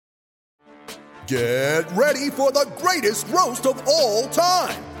Get ready for the greatest roast of all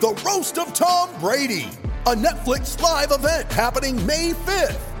time. The Roast of Tom Brady. A Netflix live event happening May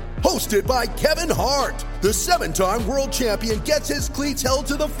 5th. Hosted by Kevin Hart. The 7-time world champion gets his cleats held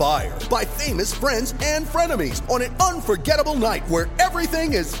to the fire by famous friends and frenemies on an unforgettable night where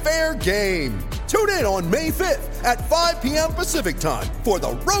everything is fair game. Tune in on May 5th at 5 p.m. Pacific time for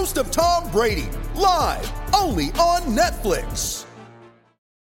the Roast of Tom Brady. Live only on Netflix.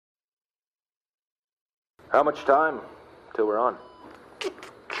 How much time till we're on?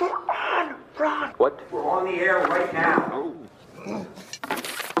 We're on, Ron. What? We're on the air right now.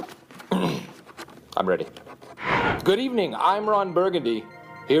 I'm ready. Good evening, I'm Ron Burgundy.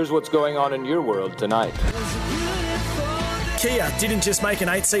 Here's what's going on in your world tonight. Kia didn't just make an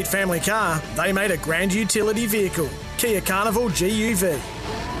 8-seat family car, they made a grand utility vehicle. Kia Carnival GUV.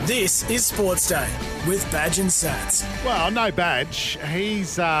 This is Sports Day with Badge and Sats. Well, no Badge.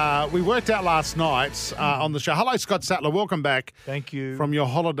 We worked out last night on the show. Hello, Scott Sattler. Welcome back. Thank you. From your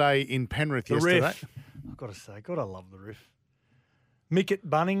holiday in Penrith yesterday. Riff. I've got to say, God, I love the Riff. Mick at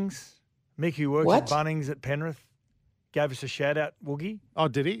Bunnings. Mick, who works at Bunnings at Penrith, gave us a shout out. Woogie. Oh,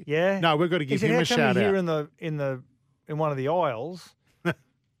 did he? Yeah. No, we've got to give him a shout out. Here in one of the aisles,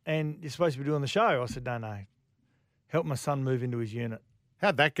 and you're supposed to be doing the show. I said, no. Help my son move into his unit.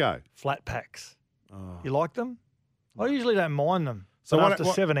 How'd that go? Flat packs. Oh. You like them? I usually don't mind them. So after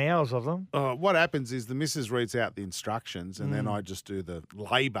 7 hours of them. What happens is the missus reads out the instructions and then I just do the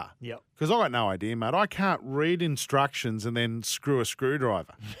labour. Yep. Because I got no idea, mate. I can't read instructions and then screw a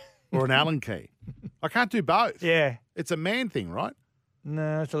screwdriver or an Allen key. I can't do both. Yeah. It's a man thing, right?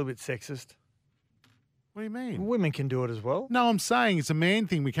 No, it's a little bit sexist. What do you mean? Women can do it as well. No, I'm saying it's a man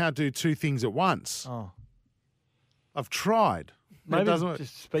thing. We can't do two things at once. Oh. I've tried. Maybe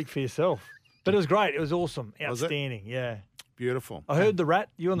just speak for yourself. But it was great. It was awesome. Was it? Outstanding. Yeah. Beautiful. I heard the Rat.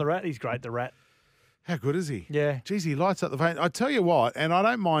 You and the Rat. He's great, the Rat. How good is he? Yeah. Geez, he lights up the phone. I tell you what, and I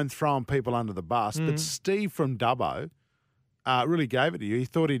don't mind throwing people under the bus, but Steve from Dubbo really gave it to you. He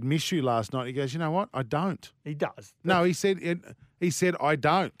thought he'd miss you last night. He goes, you know what? I don't. He does. No, he said I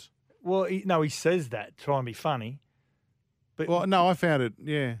don't. Well, he says that, try and be funny. But Well, no, I found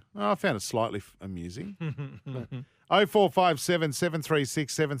it, I found it slightly amusing. 0457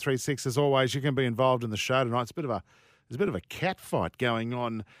 736 736. As always, you can be involved in the show tonight. There's a bit of a cat fight going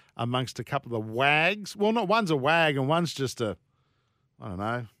on amongst a couple of wags. Well, not one's a wag and one's just a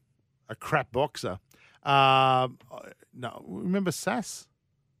crap boxer. No, remember Sass?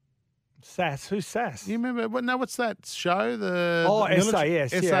 Sass? Who's Sass? You remember? What's that show?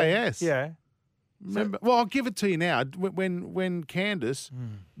 SAS. SAS. Yeah. Remember? Well, I'll give it to you now. When Candace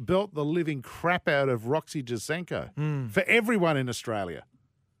built the living crap out of Roxy Jasenko for everyone in Australia.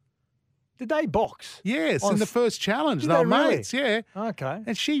 Did they box? Yes, in the first challenge. Did They were they really? mates, yeah. Okay.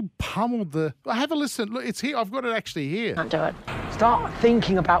 And she pummeled the... Have a listen. Look, it's here. I've got it actually here. Can't do it. Start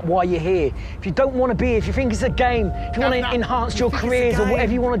thinking about why you're here. If you don't want to be here, if you think it's a game, if you want to enhance your careers or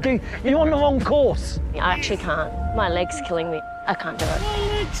whatever you want to do, you're on the wrong course. I actually can't. My leg's killing me. I can't do it. My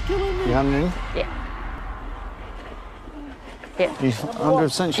leg's killing me. You haven't any? Yeah. Yeah. You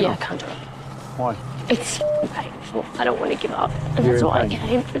 100% sure? Yeah, I can't do it. Why? It's painful. I don't want to give up. And You're that's in why I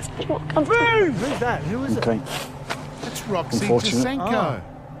pain. came. It's not comfortable. Who's that? Who is Okay. it? That's Roxy Unfortunate. Jasenko.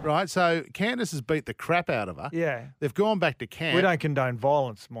 Right, so Candace has beat the crap out of her. Yeah. They've gone back to camp. We don't condone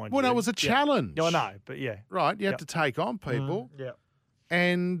violence, mind you. Well, no, it was a challenge. Yeah, I know, but yeah. Right, you have Yep. to take on people. Yeah.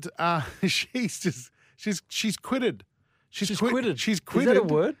 And she's quitted. She's quitted. She's Is quitted. that a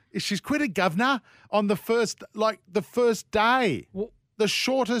word? She's quitted, governor, on the first day. Well, the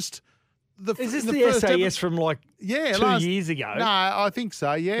shortest. Is this the the first SAS from like 2 years ago? No, I think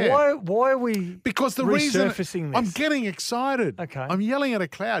so, yeah. Why are we Because the reason resurfacing this? I'm getting excited. Okay. I'm yelling at a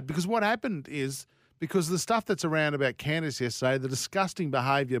cloud because what happened is because the stuff that's around about Candace yesterday, the disgusting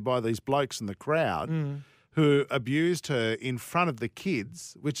behaviour by these blokes in the crowd who abused her in front of the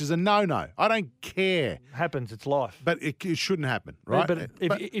kids, which is a no-no. I don't care. Happens, it's life. But it shouldn't happen, right? But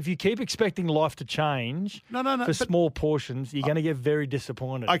if you keep expecting life to change No, for but- small portions, you're going to get very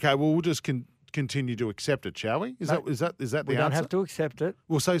disappointed. Okay, well, we'll just continue to accept it, shall we? Is that the we answer? don't have to accept it.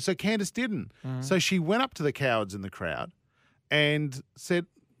 Well, so Candace didn't. So she went up to the cowards in the crowd and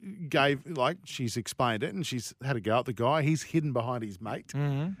she's explained it, and she's had a go at the guy. He's hidden behind his mate.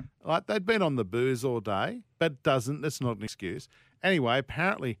 Like they'd been on the booze all day, but that's not an excuse. Anyway,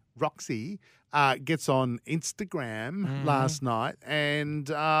 apparently Roxy gets on Instagram last night and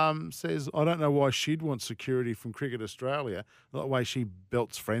says, I don't know why she'd want security from Cricket Australia, the way she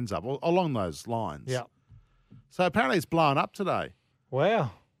belts friends up, along those lines. Yeah. So apparently it's blown up today.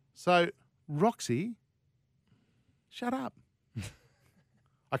 Wow. So, Roxy, shut up.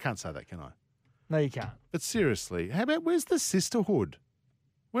 I can't say that, can I? No, you can't. But seriously, how about where's the sisterhood?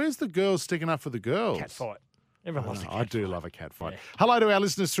 Where's the girls sticking up for the girls? Cat fight. Everyone loves a cat I do fight. love a cat fight. Yeah. Hello to our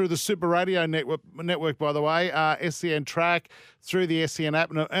listeners through the Super Radio Network, by the way, SCN Track, through the SCN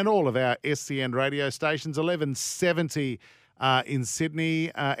app, and all of our SCN radio stations. 1170 in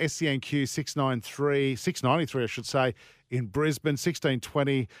Sydney, SCNQ 693, I should say, in Brisbane,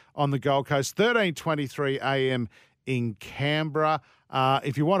 1620 on the Gold Coast, 1323 AM in Canberra.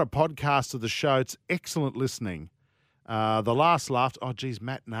 If you want a podcast of the show, it's excellent listening. The Last Laugh. Oh, geez,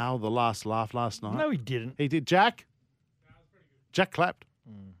 Matt nailed The Last Laugh last night. No, he didn't. He did. Jack? Jack clapped.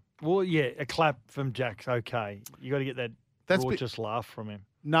 Well, yeah, a clap from Jack's okay. You got to get that raucous laugh from him.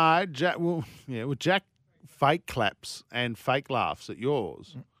 No, Jack. Well, Jack fake claps and fake laughs at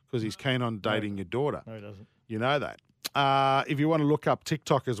yours because he's keen on dating your daughter. No, he doesn't. You know that. If you want to look up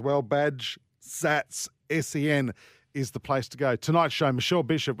TikTok as well, Badge Sats SEN is the place to go. Tonight's show, Michelle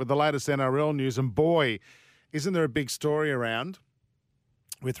Bishop with the latest NRL news, and boy, isn't there a big story around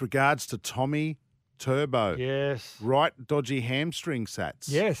with regards to Tommy Turbo? Yes. Right dodgy hamstring, Sats.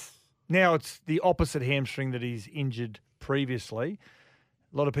 Yes. Now it's the opposite hamstring that he's injured previously.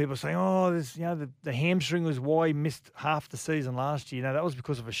 A lot of people are saying, the hamstring was why he missed half the season last year. That was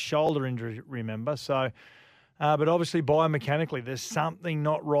because of a shoulder injury, remember? So, but obviously biomechanically, there's something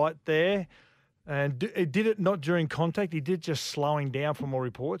not right there. And it did it not during contact. He did just slowing down from all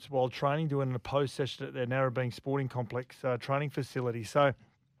reports while training, doing a post session at their Narrabeen Sporting Complex training facility. So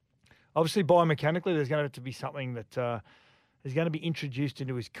obviously biomechanically there's going to have to be something that is going to be introduced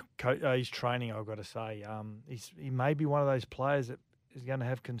into his training, I've got to say. He may be one of those players that is going to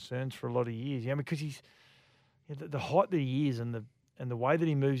have concerns for a lot of years. Because he's the height that he is and the way that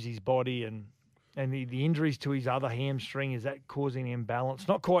he moves his body and the injuries to his other hamstring, is that causing imbalance?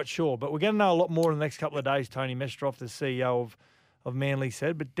 Not quite sure, but we're going to know a lot more in the next couple of days, Tony Mestroff, the CEO of Manly,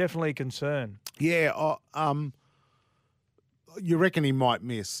 said, but definitely a concern. Yeah, you reckon he might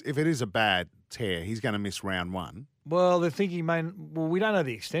miss, if it is a bad tear, he's going to miss round one? Well, they're thinking, we don't know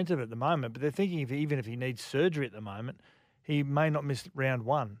the extent of it at the moment, but they're thinking even if he needs surgery at the moment, he may not miss round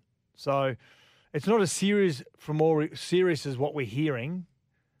one. So it's not as serious as what we're hearing,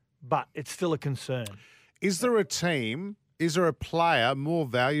 but it's still a concern. Is there a player more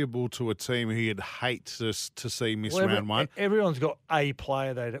valuable to a team who you'd hate to see miss round one? Everyone's got a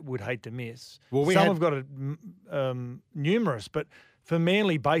player they would hate to miss. Well, Some have got numerous, but for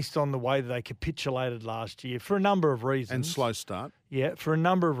Manly, based on the way that they capitulated last year, for a number of reasons. And slow start. Yeah, for a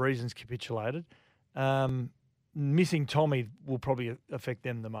number of reasons capitulated. Missing Tommy will probably affect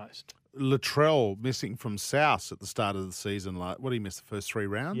them the most. Latrell missing from South at the start of the season. What did he miss the first 3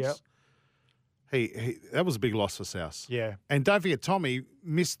 rounds? Yep. He that was a big loss for South. Yeah. And don't forget, Tommy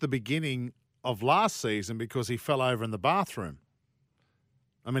missed the beginning of last season because he fell over in the bathroom.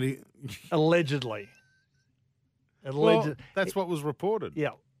 I mean, Allegedly. Well, that's what was reported.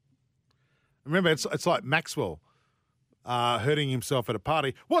 Yeah. Remember, it's like Maxwell hurting himself at a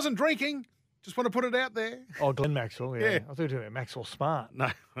party. Wasn't drinking. Just want to put it out there. Oh, Glenn Maxwell, yeah. I thought you were talking about Maxwell Smart. No,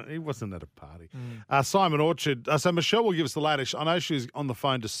 he wasn't at a party. Simon Orchard. So Michelle will give us the latest. I know she's on the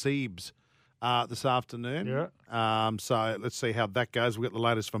phone to Siebes this afternoon. Yeah. So let's see how that goes. We'll get the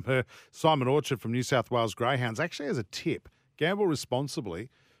latest from her. Simon Orchard from New South Wales Greyhounds actually has a tip. Gamble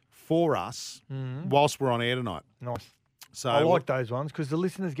responsibly for us whilst we're on air tonight. Nice. So I like those ones because the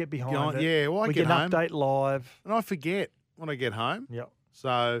listeners get behind it. Yeah, well, we get an update live. And I forget when I get home. Yep.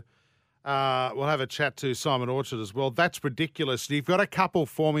 So we'll have a chat to Simon Orchard as well. That's ridiculous. You've got a couple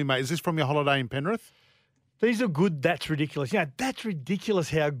for me, mate. Is this from your holiday in Penrith? These are good. That's ridiculous. Yeah, that's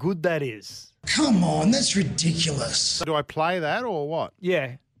ridiculous how good that is. Come on, that's ridiculous. Do I play that or what?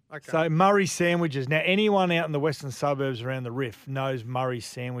 Yeah. Okay. So Murray's Sandwiches. Now, anyone out in the western suburbs around the Riff knows Murray's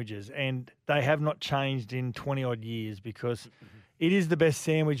Sandwiches, and they have not changed in 20-odd years because it is the best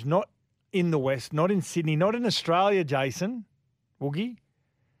sandwich, not in the West, not in Sydney, not in Australia, Jason, Woogie.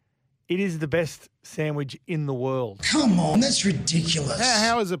 It is the best sandwich in the world. Come on, that's ridiculous.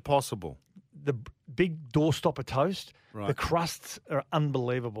 How is it possible? The big doorstopper toast. Right. The crusts are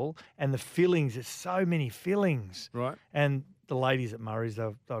unbelievable, and the fillings. There's so many fillings. Right. And the ladies at Murray's, they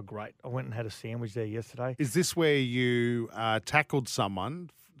were great. I went and had a sandwich there yesterday. Is this where you tackled someone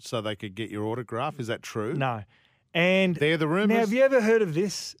so they could get your autograph? Is that true? No. And they're the rumours? Now, have you ever heard of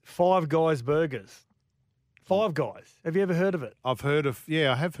this? Five Guys Burgers. Five Guys. Have you ever heard of it? I have heard of Five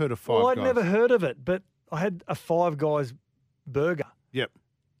Guys. I'd Guys. never heard of it, but I had a Five Guys burger. Yep.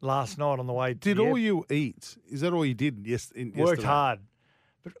 Last night on the way to Did all you eat? Is that all you did yesterday? Worked hard.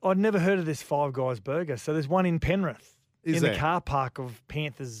 But I'd never heard of this Five Guys burger. So there's one in Penrith. The car park of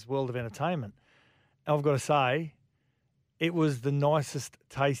Panthers World of Entertainment. And I've got to say, it was the nicest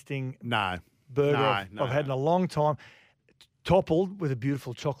tasting burger No, I've had in a long time, toppled with a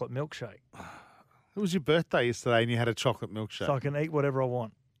beautiful chocolate milkshake. It was your birthday yesterday and you had a chocolate milkshake. So I can eat whatever I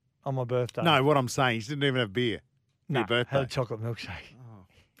want on my birthday. No, what I'm saying, you didn't even have beer for your birthday. had a chocolate milkshake. Oh,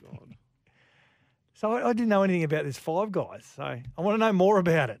 God. So I didn't know anything about this Five Guys. So I want to know more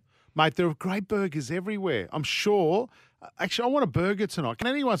about it. Mate, there are great burgers everywhere. I'm sure. Actually, I want a burger tonight. Can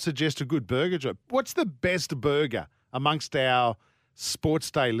anyone suggest a good burger job? What's the best burger amongst our Sports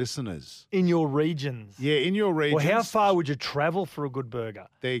Day listeners? In your regions. Yeah, in your regions. Well, how far would you travel for a good burger?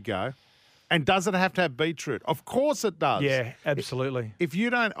 There you go. And does it have to have beetroot? Of course it does. Yeah, absolutely. If you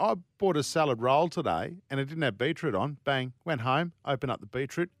don't, I bought a salad roll today and it didn't have beetroot on. Bang, went home, open up the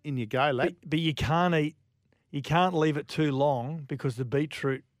beetroot, in you go, lad. But you can't leave it too long because the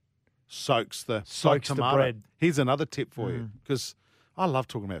beetroot soaks the tomato. Bread. Here's another tip for you, because I love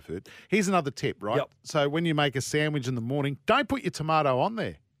talking about food. Here's another tip, right? Yep. So when you make a sandwich in the morning, don't put your tomato on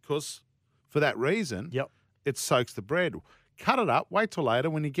there, because for that reason, it soaks the bread. Cut it up, wait till later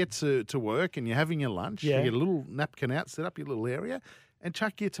when you get to work and you're having your lunch, you get a little napkin out, set up your little area, and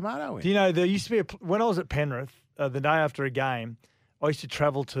chuck your tomato in. Do you know, there used to be, when I was at Penrith, the day after a game, I used to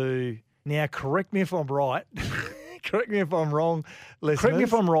travel to, now correct me if I'm right, correct me if I'm wrong, listeners. Correct me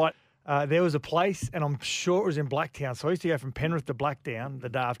if I'm right. There was a place, and I'm sure it was in Blacktown. So I used to go from Penrith to Blacktown the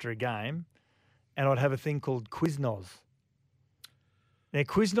day after a game, and I'd have a thing called Quiznos. Now,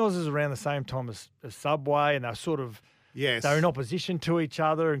 Quiznos is around the same time as Subway, and they're sort of they're in opposition to each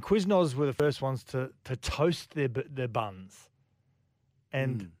other. And Quiznos were the first ones to toast their buns,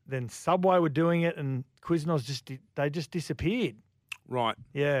 and then Subway were doing it, and Quiznos just disappeared. Right.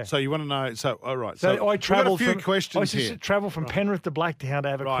 Yeah. So you want to know? So all right. So I travelled from questions I used to travel from Penrith to Blacktown to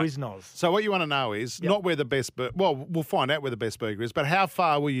have a Quiznos. So what you want to know is not where the best well, we'll find out where the best burger is, but how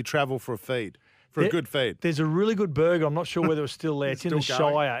far will you travel for a feed? For a good feed? There's a really good burger. I'm not sure whether it's still there. It's in the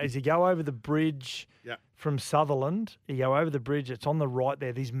Shire. As you go over the bridge from Sutherland, you go over the bridge. It's on the right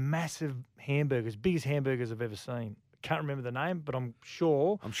there. These massive hamburgers, biggest hamburgers I've ever seen. Can't remember the name, but I'm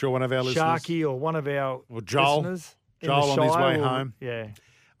sure one of our listeners, Sharky or one of our Joel. listeners. Joel on his way home. Yeah.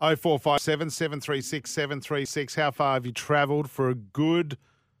 0457 736 736. How far have you travelled for a good,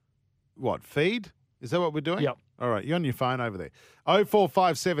 feed? Is that what we're doing? Yep. All right, you're on your phone over there.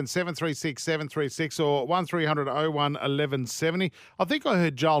 0457 736 736 or 1300 01 1170. I think I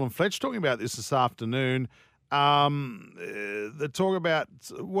heard Joel and Fletch talking about this afternoon. They're talking about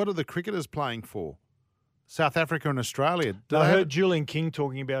what are the cricketers playing for? South Africa and Australia. I heard Julian King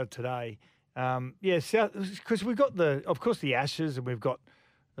talking about it today. Because we've got the Ashes, and we've got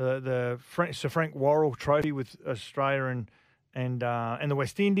the Sir Frank Worrell Trophy with Australia and the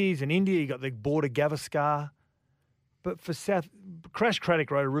West Indies and India. You got the Border Gavaskar, but for Crash Craddock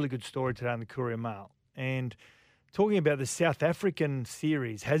wrote a really good story today in the Courier Mail, and talking about the South African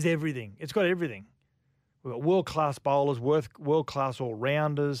series has everything. It's got everything. We've got world class bowlers, world class all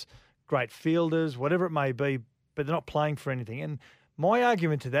rounders, great fielders, whatever it may be, but they're not playing for anything. And my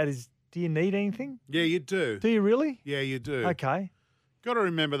argument to that is, do you need anything? Yeah, you do. Do you really? Yeah, you do. Okay. Got to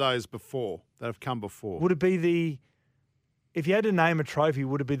remember those that have come before. Would it be if you had to name a trophy,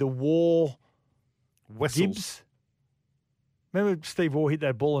 would it be the War Whistles. Gibbs? Remember Steve Waugh hit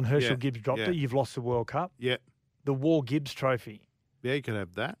that ball and Herschel Gibbs dropped yeah. it? You've lost the World Cup. Yeah. The War Gibbs trophy. Yeah, you could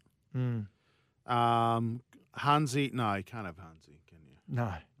have that. Mm. Hansi, no, you can't have Hansi, can you? No.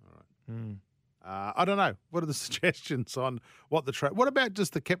 All right. Mm. I don't know. What are the suggestions on what the trophy? What about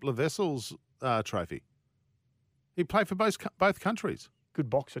just the Kepler Wessels trophy? He played for both countries. Good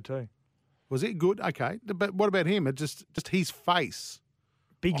boxer too. Was he good? Okay, but what about him? It just his face,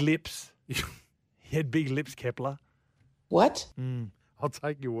 big lips. He had big lips, Kepler. What? Mm. I'll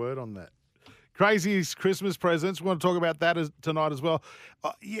take your word on that. Craziest Christmas presents. We want to talk about that tonight as well.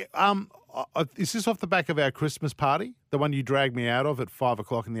 Is this off the back of our Christmas party, the one you dragged me out of at 5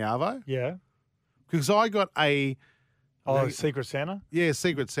 o'clock in the Arvo? Yeah. Because I got Secret Santa? Yeah,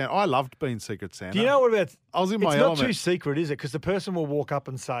 Secret Santa. I loved being Secret Santa. Do you know what about... I was in my element. It's not too secret, is it? Because the person will walk up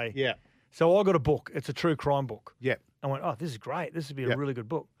and say... Yeah. So I got a book. It's a true crime book. Yeah. I went, oh, this is great. This would be a really good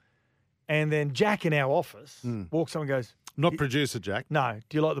book. And then Jack in our office walks up and goes... Not producer Jack. No.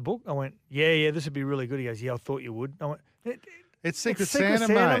 Do you like the book? I went, yeah, this would be really good. He goes, yeah, I thought you would. I went... It's Secret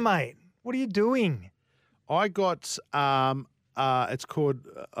Santa, mate. What are you doing? I got... it's called...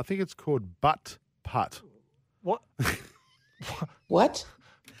 I think it's called Butt Putt. What? What?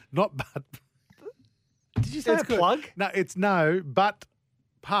 Not butt. Did you say a plug? No, butt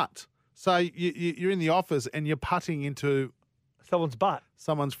putt. So you're in the office and you're putting into someone's butt,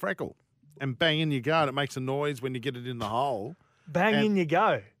 someone's freckle, and bang in you go, and it makes a noise when you get it in the hole. Bang in you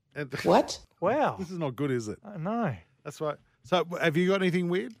go. What? Wow. This is not good, is it? No. That's right. So have you got anything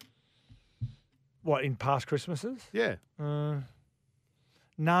weird? What, in past Christmases? Yeah. No,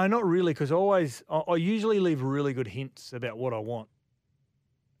 not really, because I usually leave really good hints about what I want.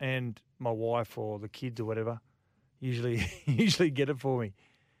 And my wife or the kids or whatever usually get it for me.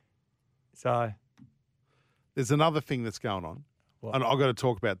 So there's another thing that's going on. What? And I've got to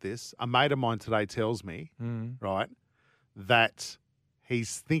talk about this. A mate of mine today tells me, right, that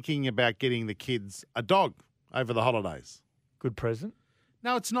he's thinking about getting the kids a dog over the holidays. Good present?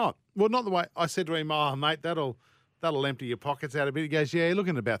 No, it's not. Well, not the way I said to him, oh, mate, that'll empty your pockets out a bit. He goes, yeah, you're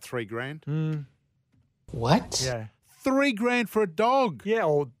looking at about $3,000. What? Yeah. $3,000 for a dog. Yeah,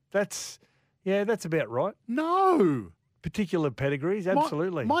 or that's about right. No. Particular pedigrees,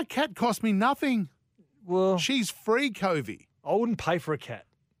 absolutely. My cat cost me nothing. Well, she's free, Covey. I wouldn't pay for a cat.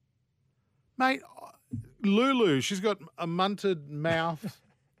 Mate, Lulu, she's got a munted mouth.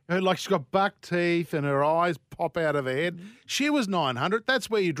 She's got buck teeth and her eyes pop out of her head. She was $900. That's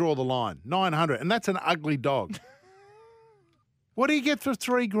where you draw the line. $900. And that's an ugly dog. What do you get for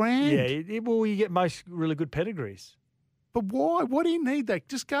 $3,000? Yeah, well, you get most really good pedigrees. But why? What do you need that?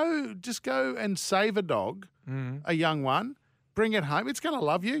 Just go and save a dog, a young one, bring it home. It's going to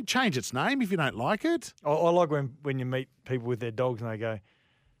love you. Change its name if you don't like it. I like when you meet people with their dogs and they go,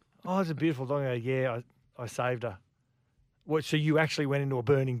 oh, it's a beautiful dog. I go, yeah, I saved her. What, so you actually went into a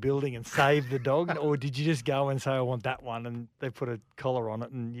burning building and saved the dog? Or did you just go and say, I want that one, and they put a collar on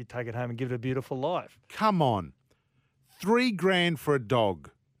it and you take it home and give it a beautiful life? Come on. $3,000 for a dog.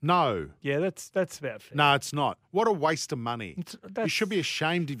 No. Yeah, that's about fair. No, it's not. What a waste of money. You should be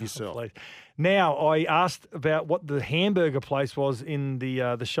ashamed of yourself. Now, I asked about what the hamburger place was in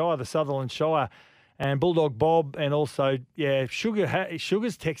the Shire, the Sutherland Shire, and Bulldog Bob, and also,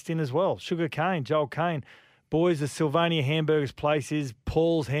 Sugar's text in as well. Sugar Kane, Joel Kane. Boys, the Sylvania Hamburgers place is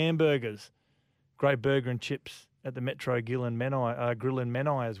Paul's Hamburgers. Great burger and chips at the Metro Grill in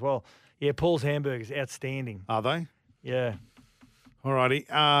Menai as well. Yeah, Paul's Hamburgers, outstanding. Are they? Yeah. All righty.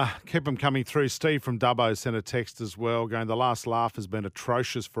 Keep them coming through. Steve from Dubbo sent a text as well, going, the last laugh has been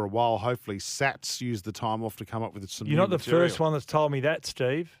atrocious for a while. Hopefully Sats used the time off to come up with some You're new not the material. first one that's told me that,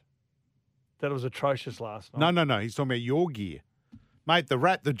 Steve. That it was atrocious last night. No. He's talking about your gear. Mate,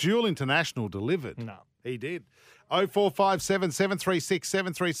 the Dual International delivered. No. He did. 0457 736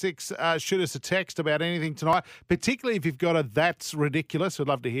 736. Shoot us a text about anything tonight, particularly if you've got a That's Ridiculous. We'd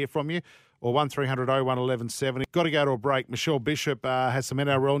love to hear from you. Or 1300 01 1170. Got to go to a break. Michelle Bishop has some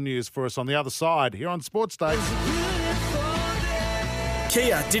NRL news for us on the other side here on Sports Day.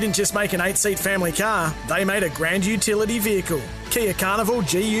 Kia didn't just make an 8-seat family car, they made a grand utility vehicle. Kia Carnival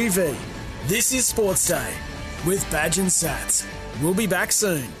GUV. This is Sports Day with Badge and Sats. We'll be back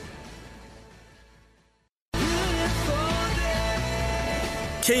soon.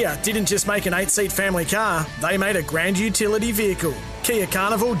 Kia didn't just make an 8-seat family car, they made a grand utility vehicle. Kia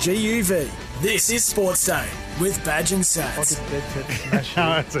Carnival GUV. This is Sports Day with Badge and Sats.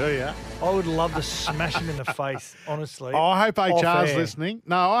 I tell you. I would love to smash him in the face, honestly. I hope HR's Off-air. listening.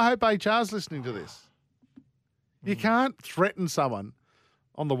 No, I hope HR's listening to this. You can't threaten someone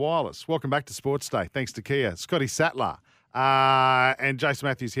on the wireless. Welcome back to Sports Day. Thanks to Kia. Scotty Sattler. And Jason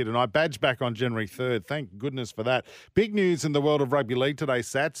Matthews here tonight. Badge back on January 3rd. Thank goodness for that. Big news in the world of rugby league today,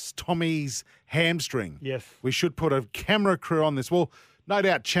 Sats. Tommy's hamstring. Yes. We should put a camera crew on this. Well, no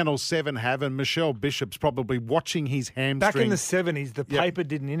doubt Channel 7 have, and Michelle Bishop's probably watching his hamstring. Back in the 70s, the paper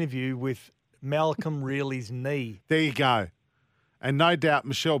did an interview with Malcolm Reilly's knee. There you go. And no doubt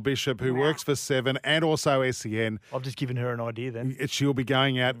Michelle Bishop, who works for 7 and also SEN. I've just given her an idea then. She'll be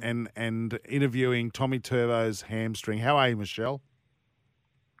going out and interviewing Tommy Turbo's hamstring. How are you, Michelle?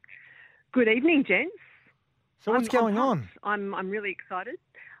 Good evening, gents. So what's going on? I'm really excited.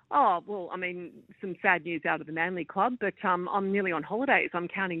 Oh, well, I mean, some sad news out of the Manly Club, but I'm nearly on holidays. I'm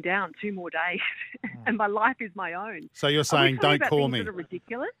counting down 2 more days, and my life is my own. So you're saying don't call me. That are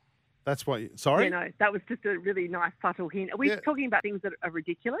ridiculous? That's what sorry? No, that was just a really nice, subtle hint. Are we talking about things that are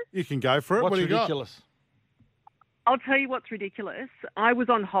ridiculous? You can go for it. What's what do you ridiculous? got? I'll tell you what's ridiculous. I was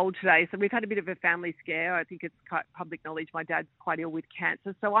on hold today, so we've had a bit of a family scare. I think it's public knowledge. My dad's quite ill with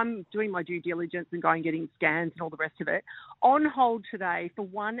cancer, so I'm doing my due diligence and going getting scans and all the rest of it. On hold today for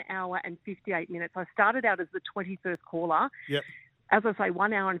 1 hour and 58 minutes. I started out as the 21st caller. Yep. As I say,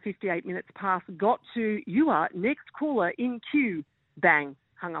 1 hour and 58 minutes past. Got to, you are next caller in queue. Bang.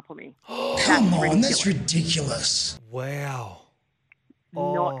 Hung up on me. Come on, that's ridiculous. Wow.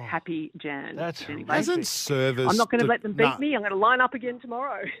 Not happy, Jan. That's anyway. Hasn't service... I'm not going to let them beat me. I'm going to line up again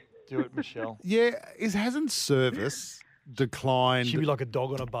tomorrow. Do it, Michelle. Yeah, hasn't service declined? She'd be like a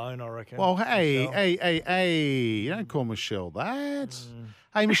dog on a bone, I reckon. Well, Michelle. hey, you don't call Michelle that.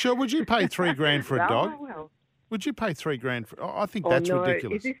 Hey, Michelle, would you pay $3,000 for a dog? Well. Would you pay $3,000 for? I think that's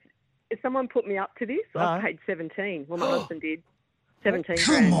ridiculous. someone put me up to this. No. I paid 17. Well, my husband did. 17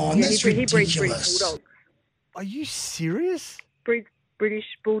 Come grand. on, Yeah, that's he breeds British ridiculous. Bulldogs. Are you serious? Breeds British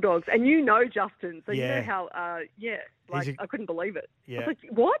Bulldogs. And you know Justin, so you Yeah. know how, I couldn't believe it. I Yeah. was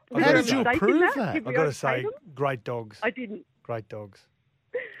like, what? How Was there a did you mistake in approve that? that? Did we I've got to overpay say, them? great dogs. I didn't. Great dogs.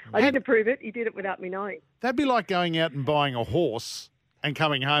 I didn't approve it. He did it without me knowing. That'd be like going out and buying a horse and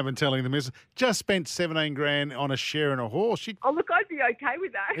coming home and telling the missus, just spent 17 grand on a share in a horse. She'd, Oh, look, I'd be okay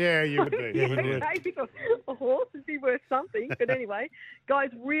with that. Yeah, you would be. Yeah, you would. Okay, a horse would be worth something. But anyway, guys,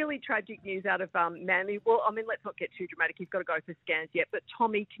 really tragic news out of Manly. Well, I mean, let's not get too dramatic. He's got to go for scans yet. But,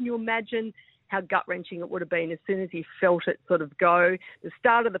 Tommy, can you imagine how gut-wrenching it would have been as soon as he felt it sort of go, the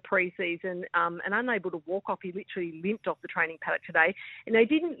start of the pre-season, and unable to walk off. He literally limped off the training paddock today. And they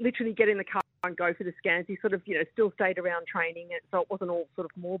didn't literally get in the car and go for the scans. He sort of, still stayed around training, so it wasn't all sort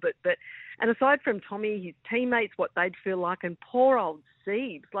of morbid. And aside from Tommy, his teammates, what they'd feel like, and poor old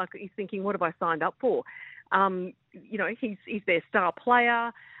Siebes, like he's thinking, what have I signed up for? He's their star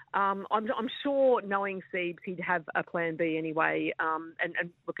player. I'm sure, knowing Siebes, he'd have a plan B anyway.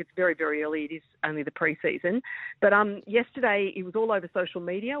 And look, it's very, very early. It is only the pre-season. But yesterday, he was all over social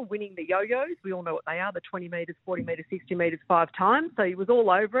media, winning the yo-yos. We all know what they are, the 20 metres, 40 metres, 60 metres 5 times. So he was all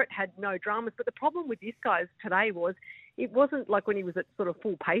over it, had no dramas. But the problem with this guy today was it wasn't like when he was at sort of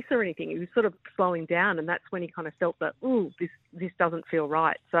full pace or anything. He was sort of slowing down, and that's when he kind of felt that, this doesn't feel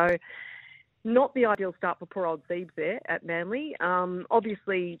right. So not the ideal start for poor old Siebes there at Manly.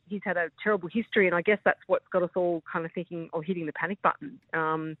 Obviously, he's had a terrible history, and I guess that's what's got us all kind of thinking or hitting the panic button.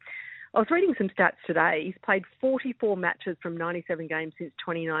 I was reading some stats today. He's played 44 matches from 97 games since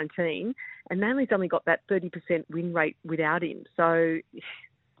 2019, and Manly's only got that 30% win rate without him. So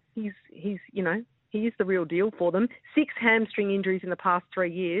he's he is the real deal for them. 6 hamstring injuries in the past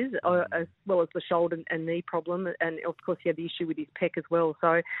 3 years, as well as the shoulder and knee problem. And, of course, he had the issue with his pec as well.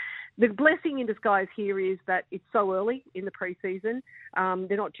 So the blessing in disguise here is that it's so early in the pre-season.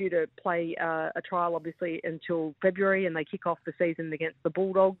 They're not due to play a trial, obviously, until February, and they kick off the season against the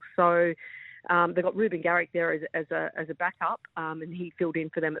Bulldogs. So they've got Ruben Garrick there as a backup, and he filled in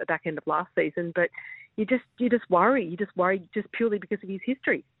for them at the back end of last season. But you just worry. You just worry just purely because of his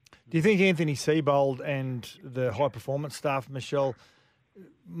history. Do you think Anthony Seibold and the high-performance staff, Michelle,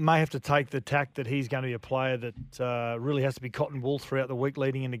 may have to take the tack that he's going to be a player that really has to be cotton wool throughout the week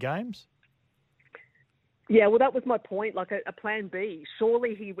leading into games? Yeah, well, that was my point, like a plan B.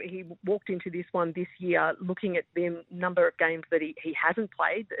 Surely he walked into this one this year looking at the number of games that he hasn't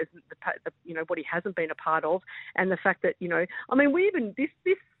played, what he hasn't been a part of, and the fact that,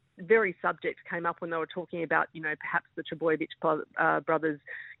 this very subject came up when they were talking about, perhaps the Trbojevic brothers,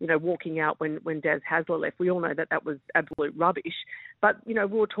 walking out when Daz Hasler left. We all know that was absolute rubbish. But, we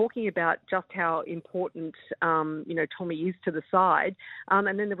were talking about just how important, Tommy is to the side. And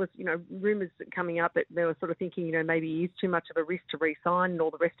then there was, rumours coming up that they were sort of thinking, maybe he is too much of a risk to re-sign and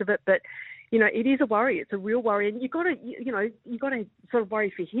all the rest of it. But, it is a worry. It's a real worry. And you've got to sort of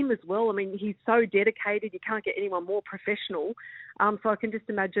worry for him as well. I mean, he's so dedicated. You can't get anyone more professional. So I can just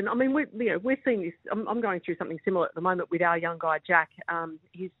imagine. I mean, we're seeing this. I'm going through something similar at the moment with our young guy, Jack.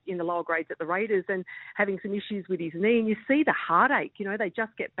 He's in the lower grades at the Raiders and having some issues with his knee. And you see the heartache. They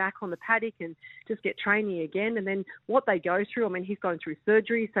just get back on the paddock and just get training again. And then what they go through, I mean, he's going through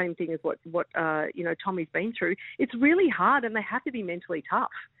surgery, same thing as what Tommy's been through. It's really hard, and they have to be mentally tough.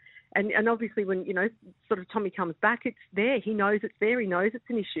 And obviously when, sort of Tommy comes back, it's there. He knows it's there. He knows it's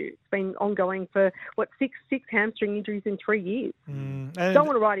an issue. It's been ongoing for, six hamstring injuries in 3 years. Don't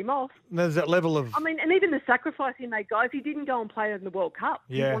want to write him off. There's that level of... I mean, and even the sacrifice he made, guys, he didn't go and play in the World Cup.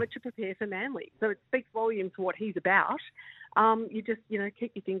 Yeah. He wanted to prepare for Manly. So it speaks volumes to what he's about. You just,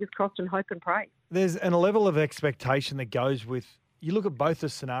 keep your fingers crossed and hope and pray. There's a level of expectation that goes with... You look at both the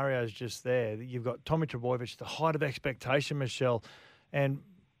scenarios just there. You've got Tommy Trbojevic, the height of expectation, Michelle, and...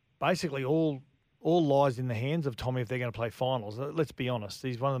 basically all lies in the hands of Tommy if they're going to play finals. Let's be honest.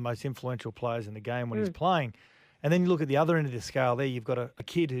 He's one of the most influential players in the game when he's playing. And then you look at the other end of the scale there, you've got a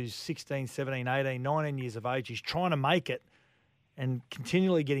kid who's 16, 17, 18, 19 years of age. He's trying to make it and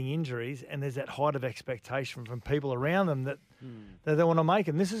continually getting injuries, and there's that height of expectation from people around them that they want to make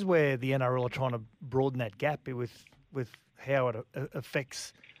it. And this is where the NRL are trying to broaden that gap with how it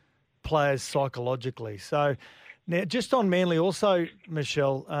affects players psychologically. So... Now, just on Manly also,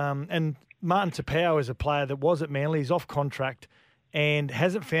 Michelle, and Martin Tapau is a player that was at Manly. He's off contract and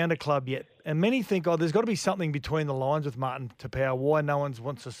hasn't found a club yet. And many think, there's got to be something between the lines with Martin Tapau, why no one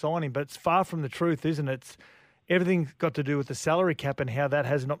wants to sign him. But it's far from the truth, isn't it? Everything's got to do with the salary cap and how that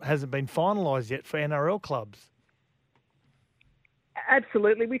hasn't been finalised yet for NRL clubs.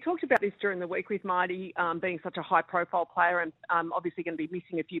 Absolutely. We talked about this during the week with Marty being such a high-profile player and obviously going to be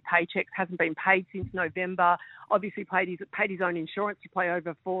missing a few paychecks. Hasn't been paid since November. Obviously paid his own insurance to play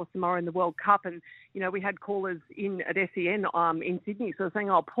over for Samoa in the World Cup. And, you know, we had callers in at SEN in Sydney sort of saying,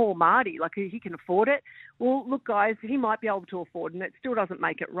 oh, poor Marty, like he can afford it. Well, look, guys, he might be able to afford it, and it still doesn't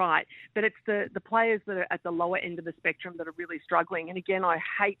make it right. But it's the players that are at the lower end of the spectrum that are really struggling. And, again, I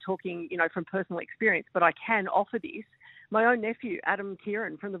hate talking, you know, from personal experience, but I can offer this. My own nephew, Adam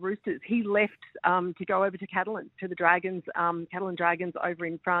Kieran from the Roosters, he left to go over to Catalan, to the Dragons, Catalan Dragons over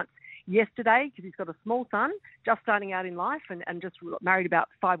in France yesterday because he's got a small son just starting out in life and just married about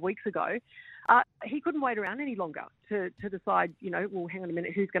 5 weeks ago. He couldn't wait around any longer to decide, you know, well, hang on a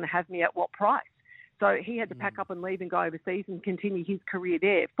minute, who's going to have me at what price? So he had to pack up and leave and go overseas and continue his career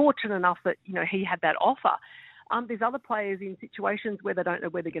there. Fortunate enough that, you know, he had that offer. There's other players in situations where they don't know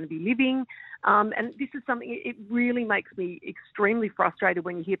where they're going to be living. And this is something, it really makes me extremely frustrated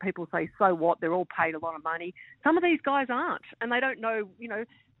when you hear people say, so what, they're all paid a lot of money. Some of these guys aren't, and they don't know, you know,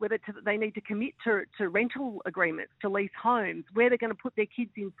 whether they need to commit to rental agreements, to lease homes, where they're going to put their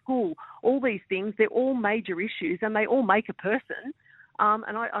kids in school. All these things, they're all major issues and they all make a person.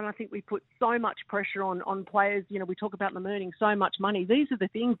 And I think we put so much pressure on players. You know, we talk about them earning so much money. These are the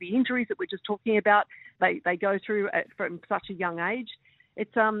things, the injuries that we're just talking about, they go through from such a young age.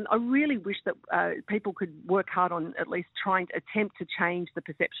 It's I really wish that people could work hard on at least trying to attempt to change the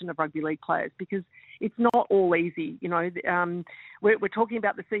perception of rugby league players, because it's not all easy. You know, we're talking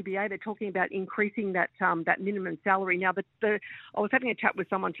about the CBA. They're talking about increasing that minimum salary. Now, I was having a chat with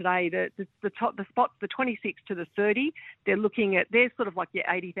someone today. The spots, the 26 to the 30, they're sort of like your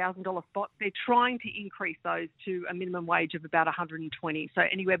 $80,000 spots. They're trying to increase those to a minimum wage of about 120. So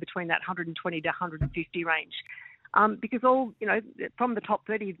anywhere between that 120 to 150 range. Because all, you know, from the top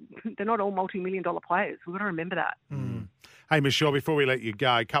 30, they're not all multi-million-dollar players. We've got to remember that. Mm. Hey, Michelle, before we let you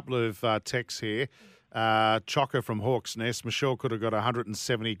go, a couple of texts here. Chocker from Hawks Nest. Michelle could have got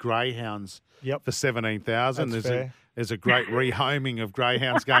 170 greyhounds for 17,000. There's a great rehoming of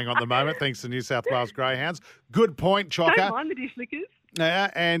greyhounds going on at the moment, thanks to New South Wales Greyhounds. Good point, Chocker. Don't mind the dish lickers.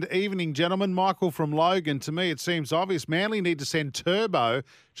 And evening, gentlemen. Michael from Logan. To me, it seems obvious. Manly need to send Turbo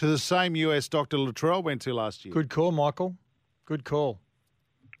to the same US Dr. Latrell went to last year. Good call, Michael. Good call.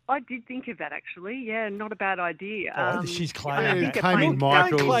 I did think of that, actually. Yeah, not a bad idea. She's claiming that. Claiming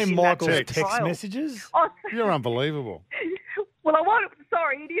Don't claim Michael's text trial. Messages. Oh, You're unbelievable. well,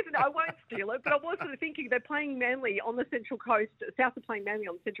 sorry, it isn't. I won't steal it, but I was sort of thinking they're playing Manly on the Central Coast. South are playing Manly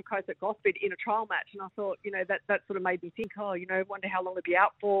on the Central Coast at Gosford in a trial match, and I thought, you know, that sort of made me think, wonder how long they'll be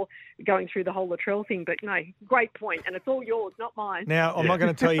out for, going through the whole Latrell thing. But no, great point, and it's all yours, not mine. Now, I'm not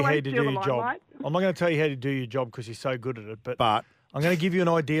going to tell you how to do your job. I'm not going to tell you how to do your job because you're so good at it. But I'm going to give you an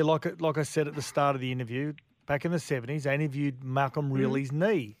idea, like I said at the start of the interview. Back in the 70s, they interviewed Malcolm Reilly's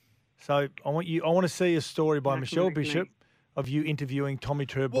knee. So I want to see a story by Michelle Bishop of you interviewing Tommy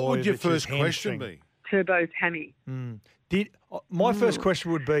Turbo. What would your first question be? Turbo's hammy. My first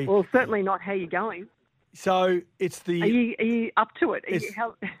question would be... Well, certainly not how you're going. So it's the... Are you up to it?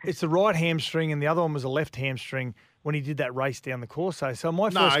 It's the right hamstring, and the other one was a left hamstring when he did that race down the course. So my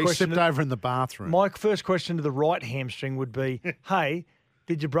first question... he slipped over in the bathroom. My first question to the right hamstring would be, hey,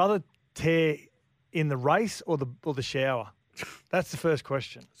 did your brother tear in the race or the shower? That's the first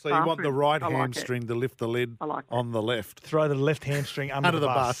question. So you want the right hamstring to lift the lid on the left. Throw the left hamstring under the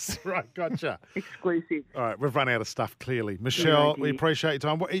bus. Right, gotcha. Exclusive. All right, we've run out of stuff clearly. Michelle, we appreciate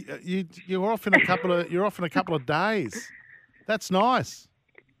your time. You're off in a couple of days. That's nice.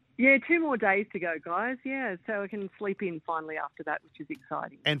 Yeah, 2 more days to go, guys. Yeah, so I can sleep in finally after that, which is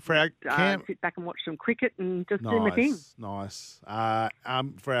exciting. And for our sit back and watch some cricket and just do my thing. Nice.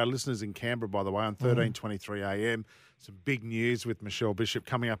 For our listeners in Canberra, by the way, on 13:23 a.m., some big news with Michelle Bishop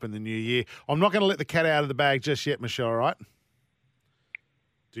coming up in the new year. I'm not going to let the cat out of the bag just yet, Michelle, all right?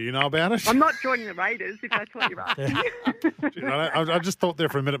 Do you know about it? I'm not joining the Raiders, if that's what you're asking. I just thought there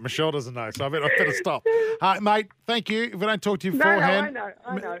for a minute Michelle doesn't know, so I better stop. Mate, thank you. If I don't talk to you beforehand... No,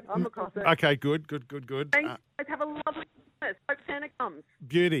 I know. I'm across it. Okay, good. Thanks, guys. Have a lovely Christmas. Hope Santa comes.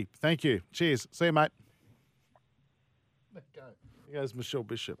 Beauty. Thank you. Cheers. See you, mate. Let go. Here goes Michelle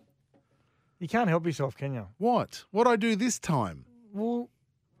Bishop. You can't help yourself, can you? What? What'd I do this time? Well...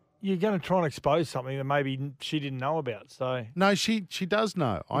 You're going to try and expose something that maybe she didn't know about. So no, she does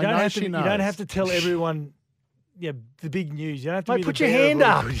know. I know she knows. You don't have to tell everyone the big news. You don't have to mate, be put the your hand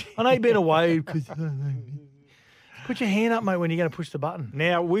up. I know you've been away. Put your hand up, mate, when you're going to push the button.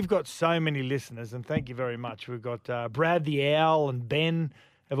 Now, we've got so many listeners, and thank you very much. We've got Brad the Owl and Ben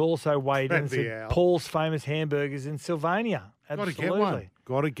have also weighed in and said Paul's Famous Hamburgers in Sylvania. Absolutely.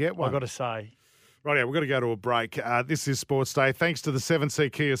 Got to get one. I've got to say. Right, we've got to go to a break. This is Sports Day. Thanks to the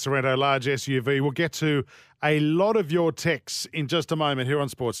 7C Kia Sorrento large SUV. We'll get to a lot of your texts in just a moment here on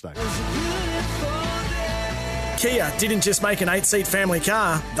Sports Day. Kia didn't just make an 8-seat family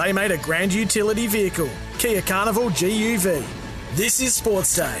car, they made a grand utility vehicle. Kia Carnival GUV. This is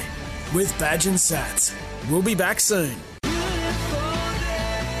Sports Day with Badge and Sats. We'll be back soon.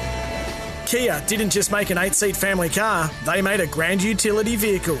 Kia didn't just make an 8-seat family car, they made a grand utility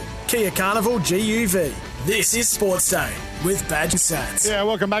vehicle. Kia Carnival GUV. This is Sports Day with Badge and Sats. Yeah,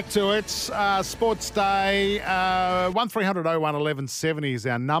 welcome back to it. Sports Day, 1300 01 1170 is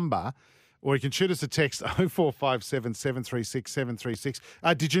our number. Or you can shoot us a text 0457 736 736.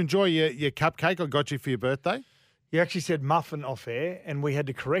 Did you enjoy your cupcake I got you for your birthday? You actually said muffin off air, and we had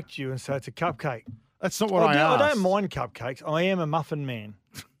to correct you and say it's a cupcake. That's not what I asked. I don't mind cupcakes. I am a muffin man.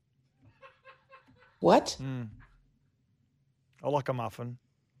 What? I like a muffin.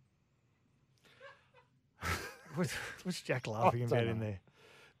 What's Jack laughing about in there?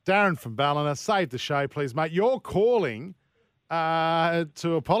 Darren from Ballina, save the show, please, mate. You're calling to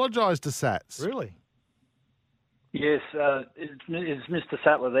apologise to Sats. Really? Yes. Is Mr.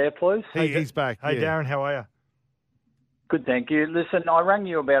 Sattler there, please? He's back. Hey, Darren, how are you? Good, thank you. Listen, I rang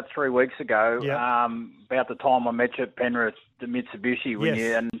you about 3 weeks ago about the time I met you at Penrith, the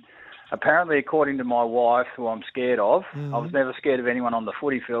Mitsubishi, and apparently, according to my wife, who I'm scared of, I was never scared of anyone on the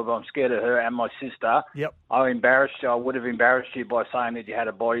footy field, but I'm scared of her and my sister. Yep. I would have embarrassed you by saying that you had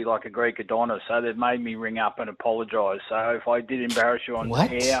a body like a Greek Adonis, so they've made me ring up and apologise. So if I did embarrass you on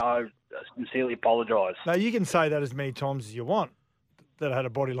air, I sincerely apologise. No, you can say that as many times as you want, that I had a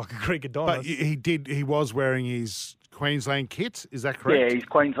body like a Greek Adonis. But he was wearing his Queensland kit, is that correct? Yeah, he's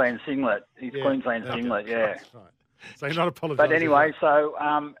Queensland singlet. Queensland singlet, yeah. Right. So you're not apologising. But anyway, so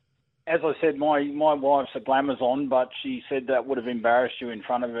as I said, my wife's a Glamazon, but she said that would have embarrassed you in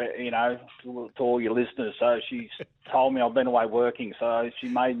front of to all your listeners. So she's told me I've been away working, so she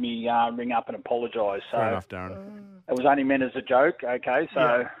made me ring up and apologise. So fair enough, Darren. It was only meant as a joke, okay?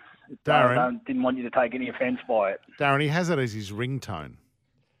 So Darren, I didn't want you to take any offence by it. Darren, he has it as his ringtone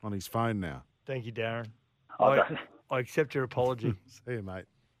on his phone now. Thank you, Darren. I I accept your apology. See you, mate.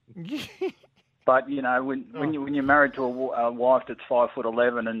 But when you're married to a wife that's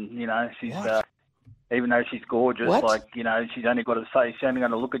 5'11", and she's even though she's gorgeous, she's only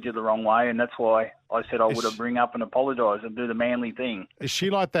going to look at you the wrong way, and that's why I said I would have ring up and apologise and do the manly thing. Is she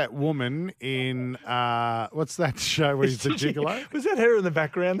like that woman in what's that show where he's the gigolo? Was that her in the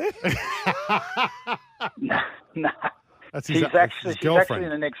background there? No. She's actually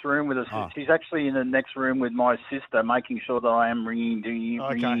in the next room with us. Oh. She's actually in the next room with my sister, making sure that I am ringing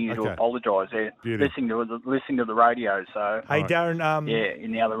you to apologise. Listening to the radio. So hey, Darren.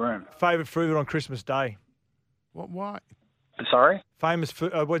 In the other room. Favourite food on Christmas Day? What? Why? Sorry. Favourite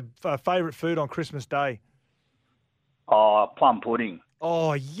food on Christmas Day? Oh, plum pudding.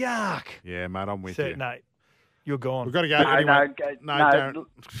 Oh, yuck. Yeah, mate, I'm with you. No, you're gone. We've got to go. No,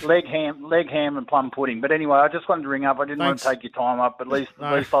 leg ham and plum pudding. But anyway, I just wanted to ring up. I didn't want to take your time up, but at least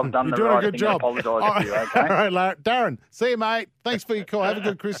I've done the right thing. I apologise to you, okay? All right, Darren. See you, mate. Thanks for your call. Have a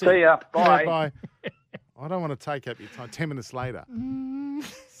good Christmas. See ya. Bye. Yeah, bye. I don't want to take up your time. 10 minutes later.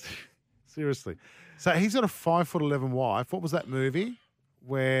 Seriously. So he's got a 5'11" wife. What was that movie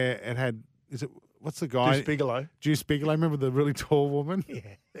where it had? What's the guy? Juice Bigelow. Remember the really tall woman? Yeah.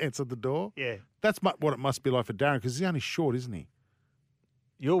 Answered the door? Yeah. That's what it must be like for Darren, because he's only short, isn't he?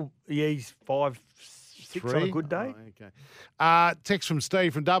 He's 5'6" on a good day. Oh, okay. Text from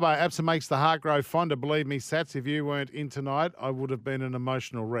Steve from Dubbo. Absent makes the heart grow fonder. Believe me, Sats, if you weren't in tonight, I would have been an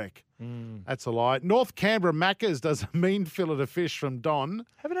emotional wreck. That's a lie. North Canberra Macca's does a mean fillet of fish from Don.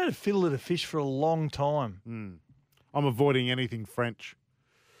 Haven't had a fillet of fish for a long time. I'm avoiding anything French.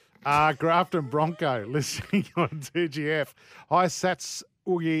 Grafton Bronco, listening on 2GF. Hi, Sats,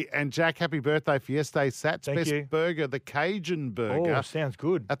 Oogie, and Jack. Happy birthday for yesterday, Sats. Thank you. Burger, the Cajun Burger. Oh, sounds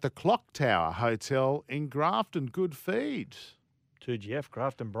good. At the Clock Tower Hotel in Grafton. Good feed. 2GF,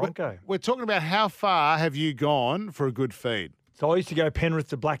 Grafton Bronco. We're talking about how far have you gone for a good feed? So I used to go Penrith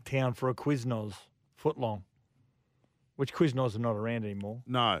to Blacktown for a Quiznos, footlong, which Quiznos are not around anymore.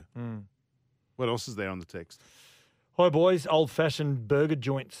 No. What else is there on the text? Hi, boys. Old-fashioned burger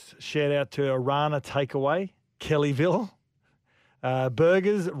joints. Shout out to Arana Takeaway, Kellyville.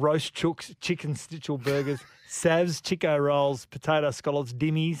 Burgers, roast chooks, chicken schnitzel burgers, Savs, Chico rolls, potato scallops,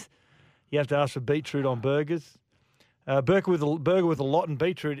 dimmies. You have to ask for beetroot on burgers. Burger with a lot and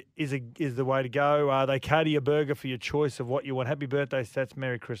beetroot is the way to go. They cater your burger for your choice of what you want. Happy birthday, Stats.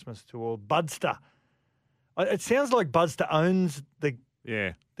 Merry Christmas to all. Budster. It sounds like Budster owns their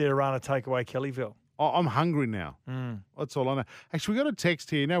Arana Takeaway, Kellyville. I'm hungry now. That's all I know. Actually, we got a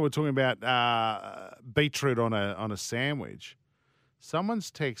text here. Now we're talking about beetroot on a sandwich. Someone's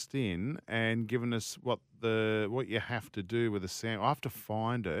texted in and given us what you have to do with a sandwich. I have to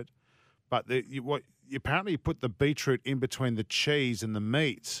find it, but apparently you put the beetroot in between the cheese and the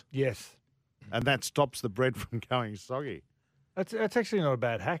meat. Yes, and that stops the bread from going soggy. That's actually not a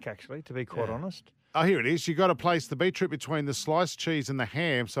bad hack, actually, to be quite honest. Oh, here it is. You've got to place the beetroot between the sliced cheese and the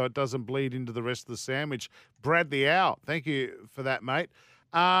ham so it doesn't bleed into the rest of the sandwich. Brad the Owl, thank you for that, mate.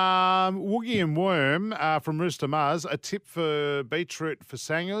 Woogie and Worm from Rooster Mars, a tip for beetroot for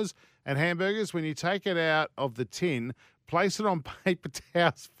sangers and hamburgers. When you take it out of the tin, place it on paper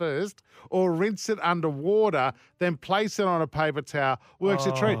towels first or rinse it under water, then place it on a paper towel. Works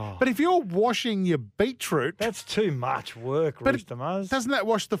a treat. But if you're washing your beetroot... That's too much work, Rooster Mars. Doesn't that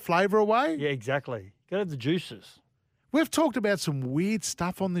wash the flavour away? Yeah, exactly. Got to have the juices. We've talked about some weird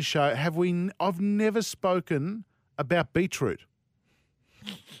stuff on the show, have we? I've never spoken about beetroot.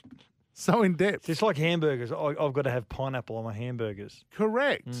 So in depth. It's like hamburgers. I've got to have pineapple on my hamburgers.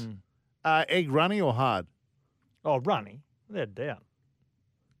 Correct. Egg runny or hard? Oh, runny, without doubt.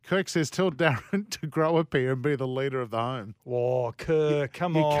 Kirk says, tell Darren to grow up here and be the leader of the home. Whoa, Kirk,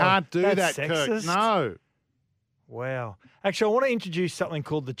 come on. You can't do That's that, sexist. Kirk. No. Wow. Actually, I want to introduce something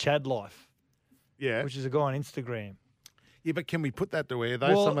called the Chad Life. Yeah. Which is a guy on Instagram. Yeah, but can we put that to air,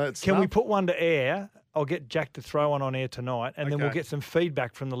 though? Well, can we put one to air? I'll get Jack to throw one on air tonight, and then we'll get some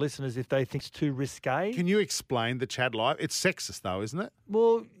feedback from the listeners if they think it's too risque. Can you explain the Chad Life? It's sexist, though, isn't it?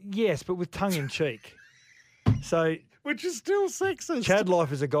 Well, yes, but with tongue-in-cheek. So... Which is still sexist. Chad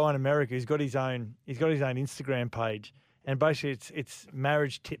Life is a guy in America who's got his own Instagram page, and basically it's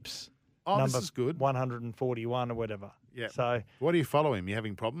marriage tips. Oh, this is good. 141 or whatever. Yeah. So what do you follow him? You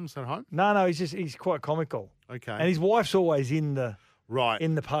having problems at home? No, he's quite comical. Okay. And his wife's always in the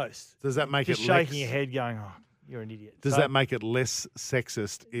post. Does that make just it shaking your head, going, "Oh, you're an idiot." Does that make it less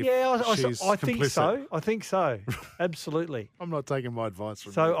sexist if she's I think complicit? so. I think so. Absolutely. I'm not taking my advice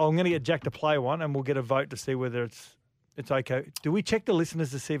from So you. I'm going to get Jack to play one, and we'll get a vote to see whether it's okay. Do we check the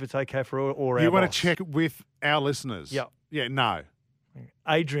listeners to see if it's okay for or our You want boss? to check with our listeners? Yep. Yeah, no.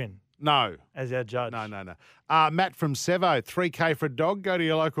 Adrian. No. As our judge. No. Matt from Sevo, $3,000 for a dog. Go to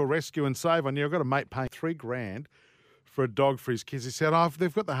your local rescue and save on you. I've got a mate paying $3,000 for a dog for his kids. He said,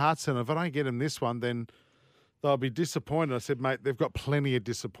 they've got the Heart Centre. If I don't get him this one, then they'll be disappointed. I said, mate, they've got plenty of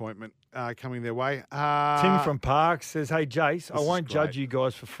disappointment coming their way. Tim from Parks says, hey, Jace, I won't judge you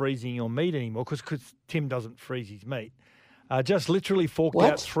guys for freezing your meat anymore because Tim doesn't freeze his meat. Just literally forked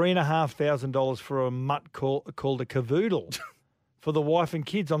out $3,500 for a mutt called a cavoodle for the wife and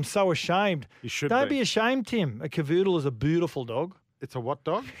kids. I'm so ashamed. You should Don't be ashamed, Tim. A cavoodle is a beautiful dog. It's a what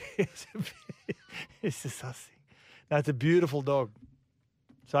dog? It's a sussy. No, it's a beautiful dog.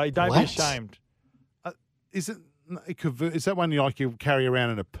 So don't be ashamed. Is that one you carry around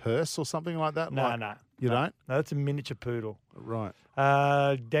in a purse or something like that? No. You don't? No, that's a miniature poodle. Right.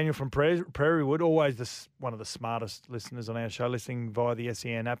 Daniel from Prairie Wood, always one of the smartest listeners on our show, listening via the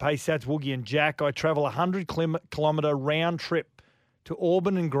SEN app. Hey, Sats, Woogie and Jack, I travel 100-kilometre round trip to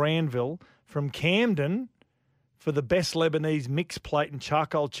Auburn and Granville from Camden for the best Lebanese mixed plate and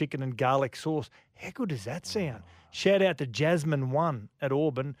charcoal chicken and garlic sauce. How good does that sound? Shout out to Jasmine 1 at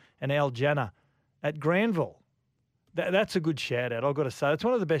Auburn and Al Jana at Granville. That's a good shout-out, I've got to say. It's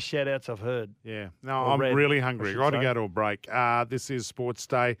one of the best shout-outs I've heard. Yeah. No, I'm really hungry. Got to go to a break. This is Sports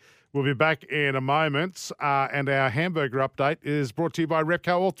Day. We'll be back in a moment. And our hamburger update is brought to you by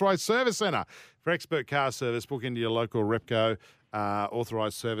Repco Authorised Service Centre. For expert car service, book into your local Repco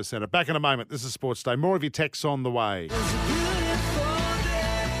Authorised Service Centre. Back in a moment. This is Sports Day. More of your texts on the way.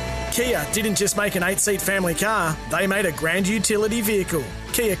 Kia didn't just make an 8-seat family car, they made a grand utility vehicle.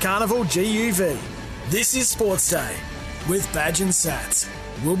 Kia Carnival GUV. This is Sports Day with Badge and Sats.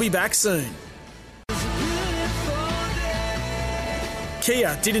 We'll be back soon.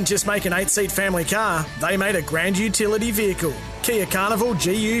 Kia didn't just make an 8-seat family car, they made a grand utility vehicle. Kia Carnival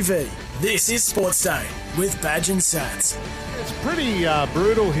GUV. This is Sports Day with Badge and Sats. It's pretty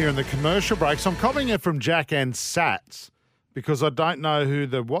brutal here in the commercial breaks. I'm copying it from Jack and Sats because I don't know who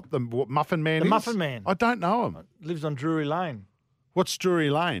the Muffin Man is. The Muffin Man. I don't know him. Lives on Drury Lane. What's Drury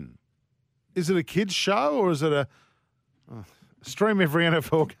Lane? Is it a kids' show or is it a stream every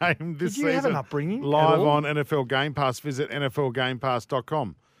NFL game this season? Did you have an upbringing? Live on NFL Game Pass. Visit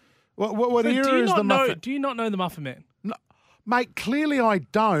NFLGamePass.com. What era is the Muffin? Do you not know the Muffin Man? No, mate, clearly I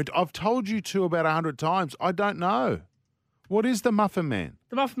don't. I've told you to about 100 times. I don't know. What is the Muffin Man?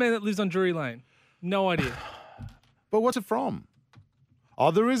 The Muffin Man that lives on Drury Lane. No idea. But what's it from?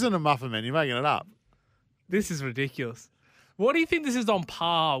 Oh, there isn't a Muffin Man. You're making it up. This is ridiculous. What do you think this is on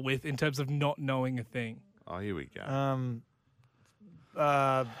par with in terms of not knowing a thing? Oh, here we go.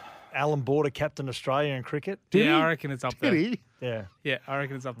 Alan Border, captain Australia in cricket. I reckon it's up there. Did he? Yeah. Yeah, I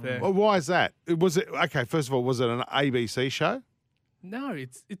reckon it's up there. Well, why is that? Was it okay? First of all, was it an ABC show? No,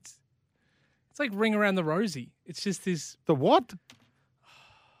 it's like Ring Around the Rosie. It's just this. The what?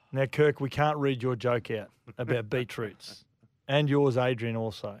 Now, Kirk, we can't read your joke out about beetroots. And yours, Adrian,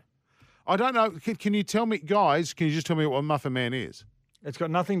 also. I don't know. Can you tell me, guys, can you just tell me what Muffin Man is? It's got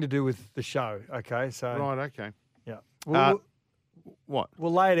nothing to do with the show, okay? So Right, okay. Yeah. What?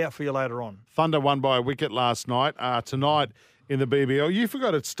 We'll lay it out for you later on. Thunder won by a wicket last night. Tonight in the BBL. You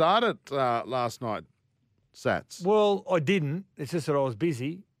forgot it started last night, Sats. Well, I didn't. It's just that I was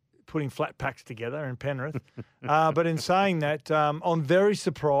busy putting flat packs together in Penrith. But in saying that, I'm very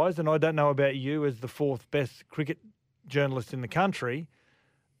surprised, and I don't know about you as the fourth best cricket journalist in the country,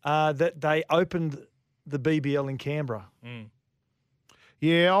 that they opened the BBL in Canberra. Mm.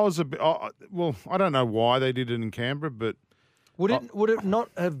 Yeah, I was a bit. Well, I don't know why they did it in Canberra, but would it not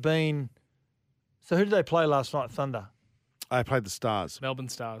have been? So who did they play last night? Thunder. They played the Stars. Melbourne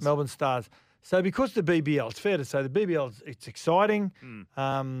Stars. Melbourne Stars. So because the BBL, it's fair to say the BBL, it's exciting.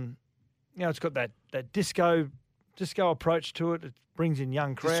 It's got that disco approach to it. It brings in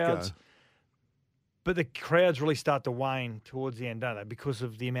young crowds. Disco. But the crowds really start to wane towards the end, don't they? Because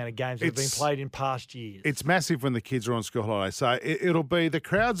of the amount of games that have been played in past years. It's massive when the kids are on school holiday. So it'll be, the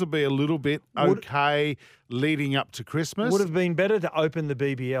crowds will be a little bit okay leading up to Christmas. Would have been better to open the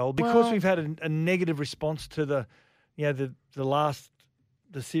BBL because we've had a negative response to the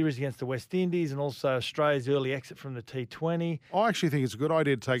series against the West Indies and also Australia's early exit from the T20. I actually think it's a good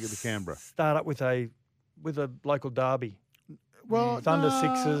idea to take it to Canberra. Start up with a local derby. Well, Thunder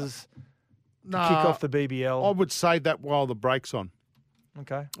Sixers. To kick off the BBL. I would save that while the break's on.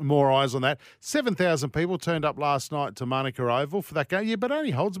 Okay. More eyes on that. 7,000 people turned up last night to Monica Oval for that game. Yeah, but it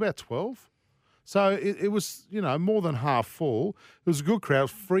only holds about 12. So it was, more than half full. It was a good crowd,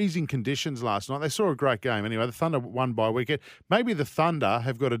 freezing conditions last night. They saw a great game. Anyway, the Thunder won by a wicket. Maybe the Thunder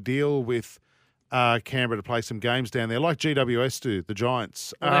have got a deal with Canberra to play some games down there, like GWS do, the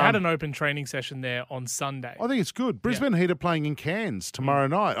Giants. Well, they had an open training session there on Sunday. I think it's good. Brisbane Heat are playing in Cairns tomorrow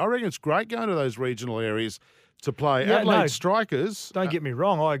night. I reckon it's great going to those regional areas to play. Adelaide Strikers. Don't get me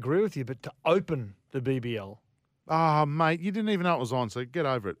wrong, I agree with you, but to open the BBL. Oh, mate, you didn't even know it was on, so get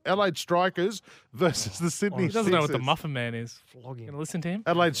over it. Adelaide Strikers versus the Sydney He doesn't Sixers. know what the Muffin Man is. Flogging. Going to listen to him?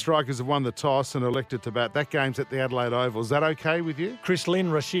 Adelaide Strikers have won the toss and elected to bat. That game's at the Adelaide Oval. Is that okay with you? Chris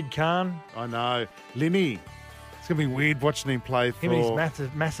Lynn, Rashid Khan. I know. Linny. It's going to be weird watching him play for... Him and his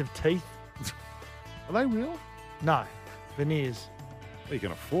massive teeth. Are they real? No. Veneers. He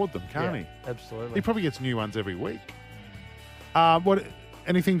can afford them, can't he? Absolutely. He probably gets new ones every week.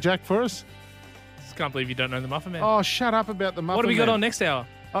 Anything, Jack, for us? Just can't believe you don't know the Muffin Man. Oh, shut up about the Muffin Man. What do we got on next hour?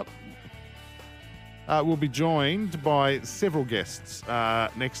 We'll be joined by several guests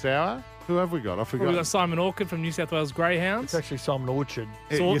next hour. Who have we got? I forgot. We've got Simon Orchard from New South Wales Greyhounds. It's actually Simon Orchard.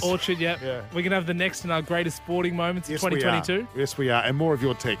 Yes. Orchard, yeah. We're going to have the next in our greatest sporting moments of 2022. Yes, we are. And more of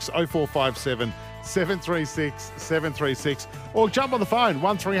your texts. 0457 736 736. Or jump on the phone.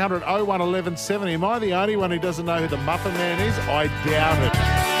 1300 01 1170. Am I the only one who doesn't know who the Muffin Man is? I doubt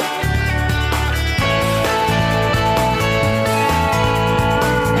it.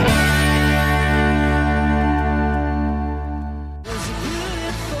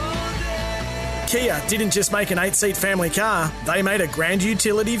 Kia didn't just make an 8-seat family car, they made a grand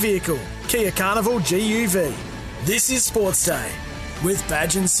utility vehicle. Kia Carnival GUV. This is Sports Day with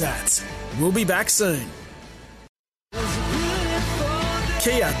Badge and Sats. We'll be back soon.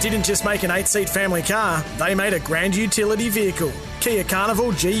 Kia didn't just make an 8-seat family car, they made a grand utility vehicle. Kia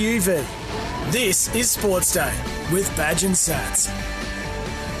Carnival GUV. This is Sports Day with Badge and Sats.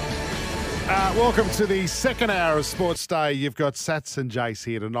 Welcome to the second hour of Sports Day. You've got Sats and Jace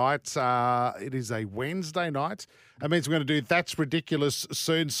here tonight. It is a Wednesday night. That means we're going to do That's Ridiculous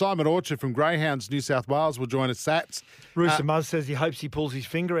soon. Simon Orchard from Greyhounds, New South Wales, will join us, Sats. Rooster Muzz says he hopes he pulls his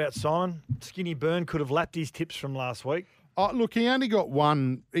finger out, Simon. Skinny Byrne could have lapped his tips from last week. Oh, look, he only got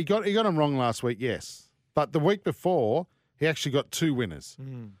one. He got them wrong last week, yes. But the week before, he actually got two winners.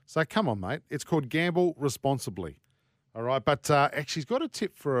 So come on, mate. It's called Gamble Responsibly. All right, but actually he's got a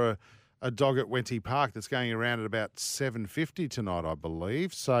tip for a dog at Wenty Park that's going around at about $7.50 tonight, I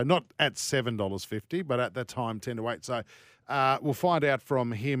believe. So not at $7.50, but at that time, 10 to 8. So we'll find out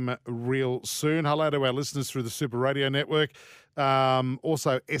from him real soon. Hello to our listeners through the Super Radio Network.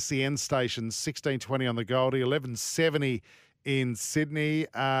 Also, SEN stations, 1620 on the Goldie, 1170 in Sydney,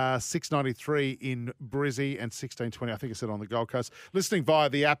 693 in Brizzy, and 1620, I think I said, on the Gold Coast. Listening via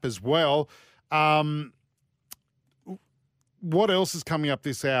the app as well. what else is coming up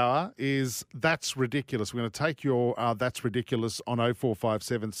this hour is That's Ridiculous. We're going to take your That's Ridiculous on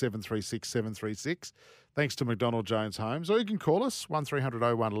 0457 736 736. Thanks to McDonald Jones Homes. Or you can call us, 1300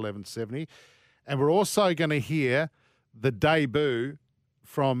 01 1170. And we're also going to hear the debut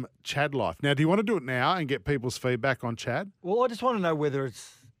from Chad Life. Now, do you want to do it now and get people's feedback on Chad? Well, I just want to know whether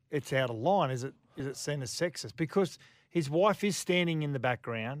it's out of line. Is it seen as sexist? Because his wife is standing in the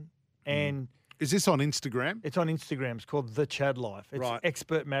background and... Is this on Instagram? It's on Instagram. It's called The Chad Life. It's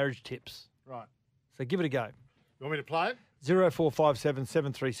expert marriage tips. Right. So give it a go. You want me to play it? 0457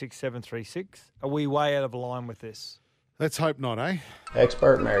 736 736. Are we way out of line with this? Let's hope not, eh?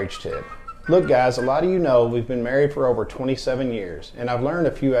 Expert marriage tip. Look, guys, a lot of you know we've been married for over 27 years, and I've learned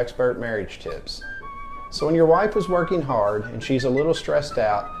a few expert marriage tips. So when your wife is working hard and she's a little stressed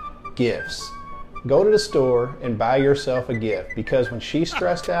out, gifts. Go to the store and buy yourself a gift, because when she's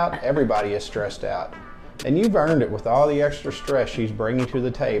stressed out, everybody is stressed out. And you've earned it with all the extra stress she's bringing to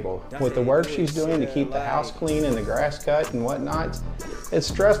the table. With the work she's doing to keep the house clean and the grass cut and whatnot, it's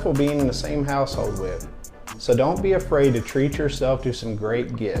stressful being in the same household with. So don't be afraid to treat yourself to some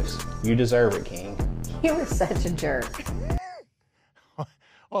great gifts. You deserve it, King. You were such a jerk.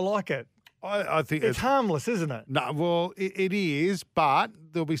 I like it. I think it's harmless, isn't it? No, well, it is, but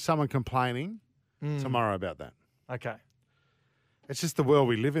there'll be someone complaining tomorrow about that. Okay. It's just the world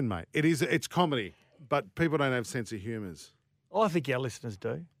we live in, mate. It's comedy, but people don't have sense of humours. I think our listeners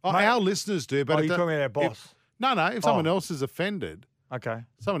do. Oh, our listeners do, but you're talking about our boss? No, if someone else is offended, okay,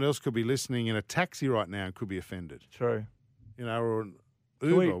 someone else could be listening in a taxi right now and could be offended. True. Or an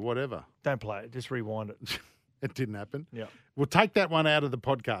Uber, whatever. Don't play it. Just rewind it. It didn't happen. Yeah. We'll take that one out of the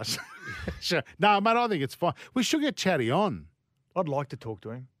podcast. Sure. No, mate, I think it's fine. We should get Chatty on. I'd like to talk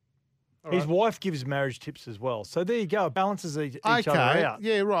to him. All His right. wife gives marriage tips as well. So there you go. It balances each other out.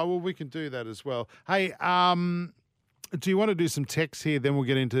 Yeah, right. Well, we can do that as well. Hey, do you want to do some text here? Then we'll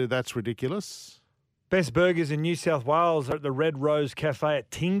get into That's Ridiculous. Best burgers in New South Wales are at the Red Rose Cafe at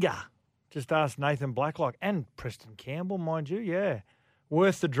Tinga. Just ask Nathan Blacklock and Preston Campbell, mind you. Yeah.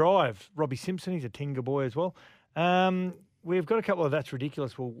 Worth the drive. Robbie Simpson, he's a Tinga boy as well. We've got a couple of That's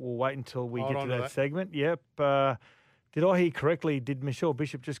Ridiculous. We'll wait until we get to that segment. Yep. Did I hear correctly? Did Michelle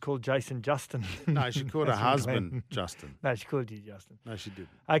Bishop just call Jason Justin? No, she called her husband Justin. No, she called you Justin. No, she didn't.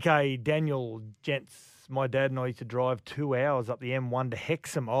 Okay, Daniel Gents. My dad and I used to drive 2 hours up the M1 to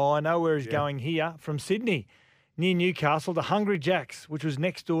Hexham. Oh, I know where he's going here. From Sydney, near Newcastle, to Hungry Jack's, which was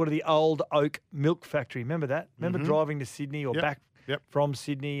next door to the old Oak Milk Factory. Remember that? Remember driving to Sydney or back from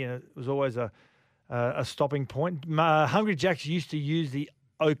Sydney, and it was always a stopping point. Hungry Jack's used to use the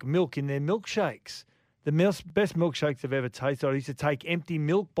oat milk in their milkshakes. The best milkshakes I've ever tasted. I used to take empty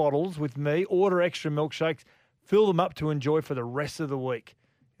milk bottles with me, order extra milkshakes, fill them up to enjoy for the rest of the week.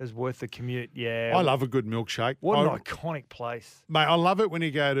 It was worth the commute, yeah. I love a good milkshake. What an iconic place. Mate, I love it when you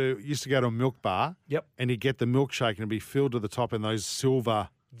used to go to a milk bar. Yep. And you get the milkshake and it'd be filled to the top in those silver.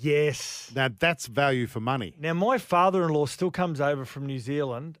 Yes. Now, that's value for money. Now, my father-in-law still comes over from New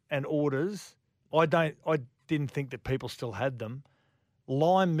Zealand and orders, I didn't think that people still had them,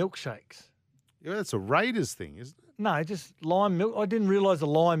 lime milkshakes. Yeah, that's a Raiders thing, isn't it? No, just lime milk. I didn't realise the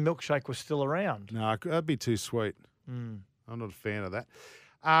lime milkshake was still around. No, that'd be too sweet. I'm not a fan of that.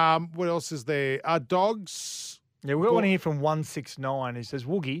 What else is there? Dogs. Yeah, we've got one here from 169. He says,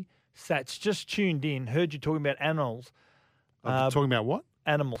 Woogie, Sats, just tuned in, heard you talking about animals. Talking about what?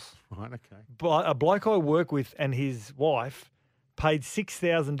 Animals. Right, okay. But a bloke I work with and his wife paid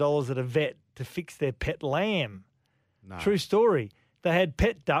 $6,000 at a vet to fix their pet lamb. No. True story. They had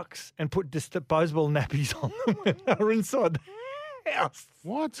pet ducks and put disposable nappies on them when they were inside the house.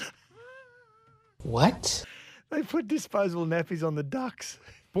 What? What? They put disposable nappies on the ducks.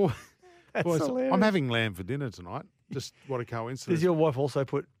 Boys, hilarious. I'm having lamb for dinner tonight. Just what a coincidence. Does your wife also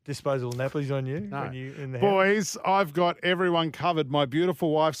put disposable nappies on you No. when you in the house? Boys, I've got everyone covered. My beautiful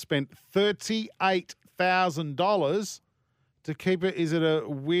wife spent $38,000 to keep it. Is it a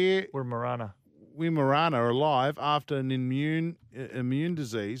Weimaraner alive after an immune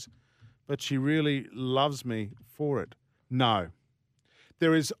disease, but she really loves me for it. No.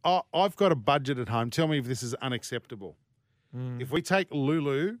 There is. I've got a budget at home. Tell me if this is unacceptable. If we take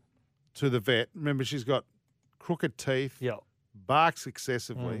Lulu to the vet, remember she's got crooked teeth, barks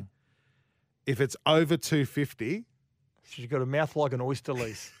excessively. If it's over $250, she's got a mouth like an oyster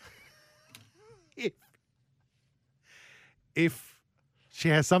lease. If she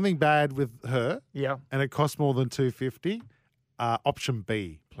has something bad with her, and it costs more than $250, option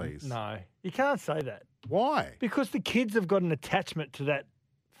B, please. No, you can't say that. Why? Because the kids have got an attachment to that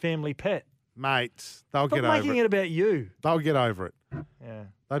family pet. Mate, they'll Stop get over it. making it about you. They'll get over it. Yeah.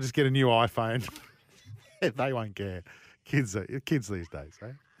 They'll just get a new iPhone. They won't care. Kids these days,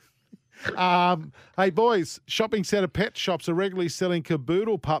 eh? Hey, boys, shopping centre pet shops are regularly selling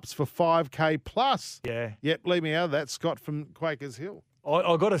caboodle pups for $5,000 plus. Yeah. Yep, leave me out of that. Scott from Quakers Hill.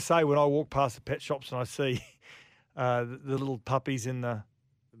 I got to say, when I walk past the pet shops and I see the little puppies in the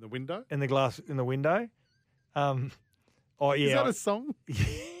window, in the glass in the window, is that a song?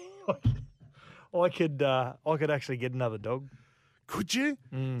 I could actually get another dog. Could you?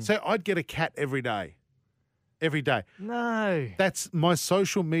 So I'd get a cat every day. Every day. No. That's my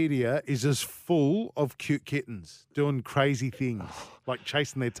social media is just full of cute kittens doing crazy things, like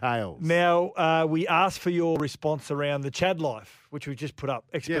chasing their tails. Now, we asked for your response around the Chad Life, which we just put up,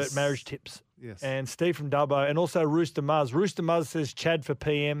 expert marriage tips. Yes. And Steve from Dubbo, and also Rooster Muzz. Rooster Muzz says Chad for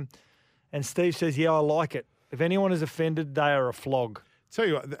PM, and Steve says, yeah, I like it. If anyone is offended, they are a flog. Tell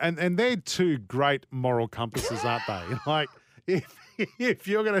you what, and they're two great moral compasses, aren't they? Like, if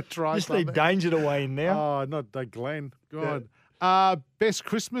you're going to try Just something. need Danger to weigh in now. Oh, not Glenn. God. Best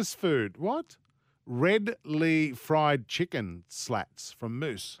Christmas food. What? Redley fried chicken slats from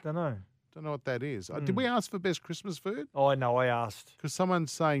Moose. Don't know. Don't know what that is. Did we ask for best Christmas food? Oh, no, I asked. Because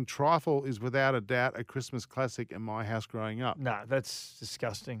someone's saying trifle is without a doubt a Christmas classic in my house growing up. No, that's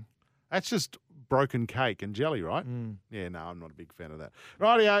disgusting. That's just broken cake and jelly, right? Yeah, no, I'm not a big fan of that.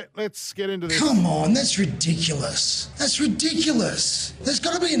 Rightio, let's get into this. Come on, that's ridiculous. That's ridiculous. There's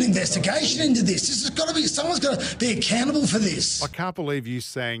got to be an investigation into this. Someone's got to be accountable for this. I can't believe you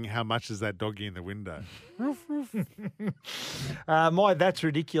sang How Much Is That Doggy in the Window? That's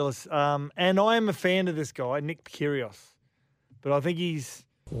ridiculous. And I am a fan of this guy, Nick Kyrgios. But I think he's...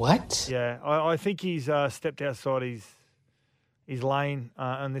 What? Yeah, I think he's stepped outside his lane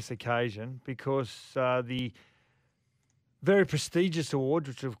on this occasion because the very prestigious award,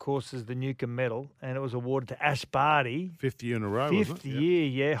 which of course is the Newcomb Medal, and it was awarded to Ash Barty. 5th year in a row, wasn't it? 5th year,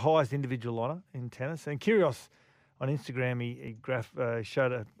 yeah, highest individual honour in tennis. And Kyrgios on Instagram, he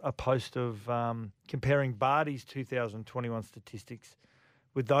showed a post of comparing Barty's 2021 statistics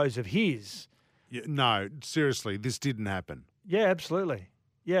with those of his. Yeah, no, seriously, this didn't happen. Yeah, absolutely.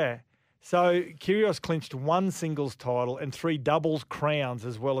 Yeah. So Kyrgios clinched 1 singles title and 3 doubles crowns,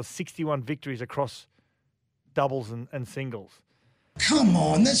 as well as 61 victories across doubles and singles. Come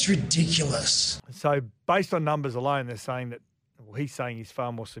on, that's ridiculous. So based on numbers alone, they're saying that, well, he's saying he's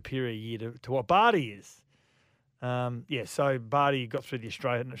far more superior year to what Barty is. So Barty got through the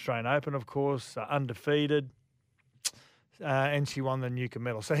Australian Open, of course, undefeated, and she won the Newcomb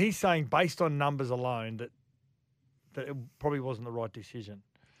Medal. So he's saying, based on numbers alone, that it probably wasn't the right decision.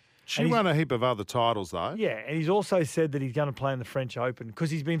 She won a heap of other titles, though. Yeah, and he's also said that he's going to play in the French Open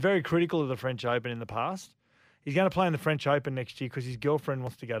because he's been very critical of the French Open in the past. He's going to play in the French Open next year because his girlfriend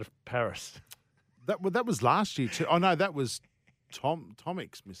wants to go to Paris. That was last year too. Oh, no, that was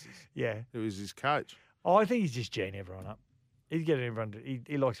Tomic's missus. Yeah. Who was his coach. Oh, I think he's just geeing everyone up. He's getting everyone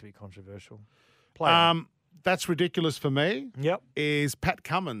he likes to be controversial. That's ridiculous for me. Yep. Is Pat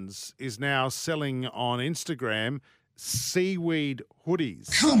Cummins is now selling on Instagram seaweed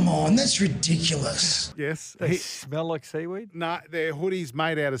hoodies. Come on, that's ridiculous. Yes. They smell like seaweed? No, they're hoodies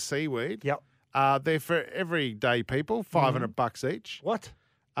made out of seaweed. Yep. They're for everyday people, $500 each. What?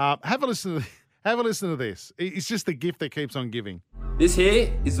 Have a listen to this. It's just the gift that keeps on giving. This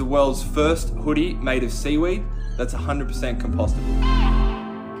here is the world's first hoodie made of seaweed that's 100% compostable.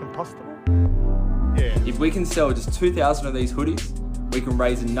 Compostable? Yeah. If we can sell just 2,000 of these hoodies, we can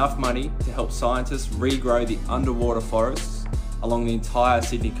raise enough money to help scientists regrow the underwater forests along the entire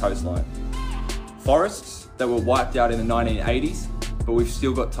Sydney coastline. Forests that were wiped out in the 1980s, but we've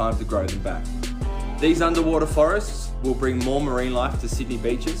still got time to grow them back. These underwater forests will bring more marine life to Sydney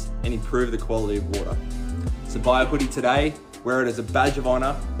beaches and improve the quality of water. So buy a hoodie today, wear it as a badge of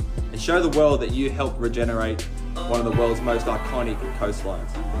honour, and show the world that you helped regenerate one of the world's most iconic coastlines.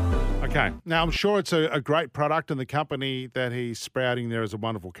 Okay. Now, I'm sure it's a great product, and the company that he's sprouting there is a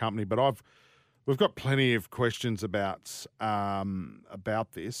wonderful company, but we've got plenty of questions about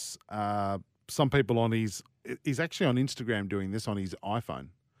this. Some people he's actually on Instagram doing this on his iPhone.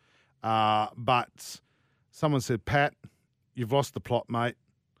 But someone said, Pat, you've lost the plot, mate.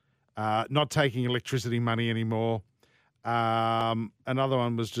 Not taking electricity money anymore. Another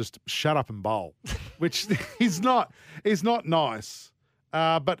one was just shut up and bowl, which is not nice.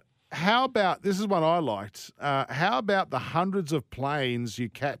 But how about, this is one I liked, how about the hundreds of planes you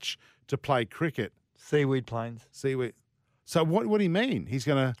catch to play cricket? Seaweed planes. Seaweed. So what do you mean? He's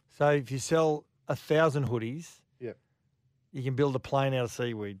going to... So if you sell 1,000 hoodies, yep, you can build a plane out of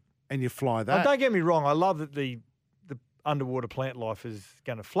seaweed. And you fly that. Don't get me wrong. I love that the underwater plant life is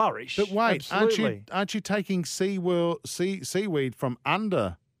going to flourish. But wait, absolutely. aren't you taking seaweed from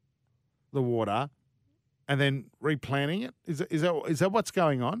under the water and then replanting it. Is that what's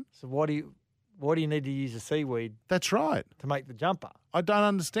going on? So why do you need to use the seaweed? That's right. To make the jumper. I don't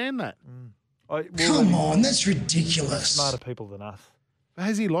understand that. Come on, that's ridiculous. Smarter people than us.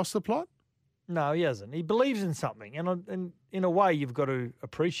 Has he lost the plot? No, he hasn't. He believes in something, and in a way, you've got to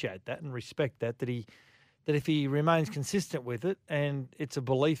appreciate that and respect that if he remains consistent with it, and it's a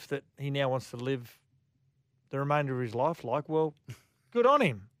belief that he now wants to live the remainder of his life like, well, good on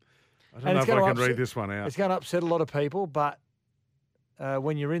him. I don't know if I can read this one out. It's going to upset a lot of people, but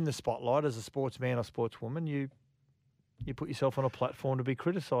when you're in the spotlight as a sportsman or sportswoman, you put yourself on a platform to be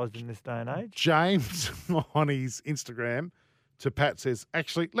criticised in this day and age. James on his Instagram to Pat says,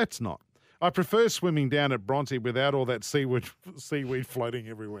 actually, let's not. I prefer swimming down at Bronte without all that seaweed floating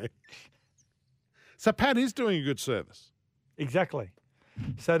everywhere. So Pat is doing a good service. Exactly.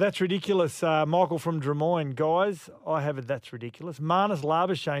 So that's ridiculous. Michael from Drummoyne. Guys, I have it. That's ridiculous. Marnus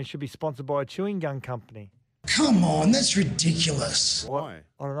Labuschagne should be sponsored by a chewing gum company. Come on, that's ridiculous. Why?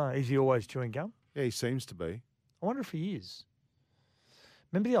 I don't know. Is he always chewing gum? Yeah, he seems to be. I wonder if he is.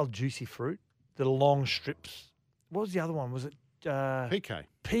 Remember the old juicy fruit? The long strips? What was the other one? Was it? PK.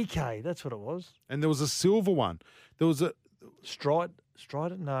 PK, that's what it was. And there was a silver one. There was a... Stride?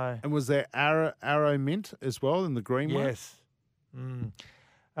 No. And was there Arrow Mint as well in the green one? Yes.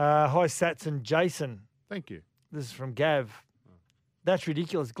 Hi, Sats and Jason. Thank you. This is from Gav. That's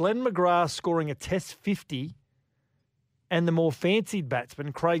ridiculous. Glenn McGrath scoring a Test 50 and the more fancied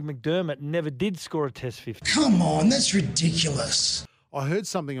batsman, Craig McDermott, never did score a Test 50. Come on, that's ridiculous. I heard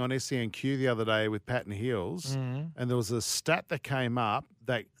something on SENQ the other day with Patton Hills, and there was a stat that came up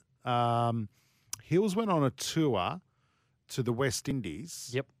that Hills went on a tour to the West Indies.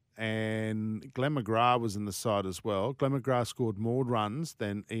 Yep. And Glenn McGrath was in the side as well. Glenn McGrath scored more runs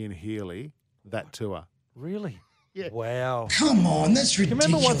than Ian Healy that tour. Really? Yeah. Wow. Come on, that's ridiculous.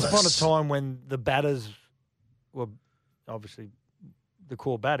 Remember once upon a time when the batters were obviously the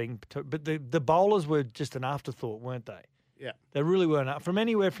core batting, but the bowlers were just an afterthought, weren't they? Yeah. They really weren't. From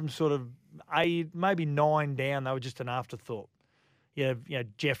anywhere from sort of 8, maybe 9 down, they were just an afterthought. You know,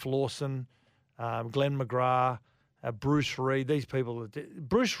 Jeff Lawson, Glenn McGrath, Bruce Reid, these people.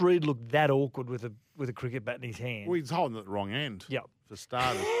 Bruce Reid looked that awkward with a cricket bat in his hand. Well, he's holding it at the wrong end. Yep. For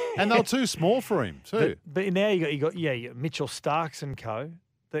starters. And they were too small for him too. But now you got Mitchell Starks and co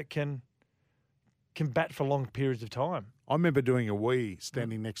that can bat for long periods of time. I remember doing a wee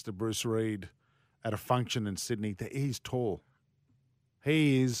standing next to Bruce Reid at a function in Sydney. He's tall.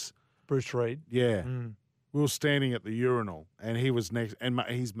 He is Bruce Reid. Yeah. We were standing at the urinal, and he was next, and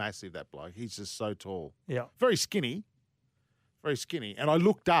he's massive, that bloke. He's just so tall. Yeah. Very skinny. Very skinny. And I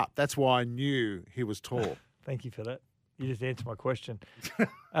looked up. That's why I knew he was tall. Thank you for that. You just answered my question.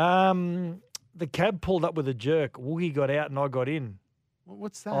 The cab pulled up with a jerk. Woogie got out and I got in.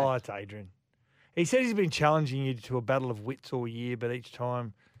 What's that? Oh, it's Adrian. He said he's been challenging you to a battle of wits all year, but each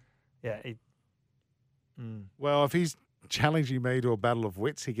time, yeah. Well, if he's challenging me to a battle of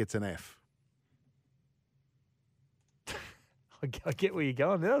wits, he gets an F. I get where you're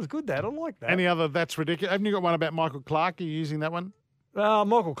going. That was good, Dad. I like that. Any other, that's ridiculous. Haven't you got one about Michael Clark? Are you using that one?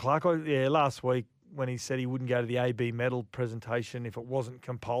 Michael Clark, last week when he said he wouldn't go to the AB medal presentation if it wasn't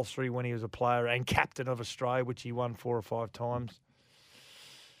compulsory when he was a player and captain of Australia, which he won 4 or 5 times.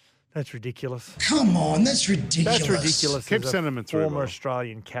 That's ridiculous. Come on, that's ridiculous. That's ridiculous. Keep sending them through. Former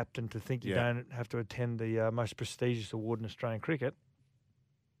Australian captain to think you don't have to attend the most prestigious award in Australian cricket.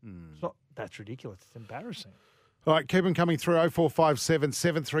 It's not. That's ridiculous. It's embarrassing. All right, keep them coming through. 0457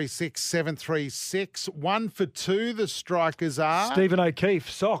 736 736. 1 for 2, the strikers are. Stephen O'Keefe,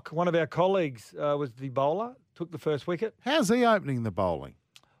 Sock, one of our colleagues, was the bowler, took the first wicket. How's he opening the bowling?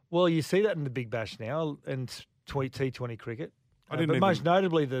 Well, you see that in the Big Bash now and T20 cricket. But most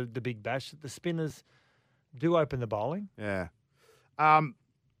notably the Big Bash, the spinners do open the bowling. Yeah. I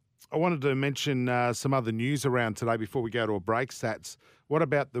wanted to mention some other news around today before we go to a break, Sats. What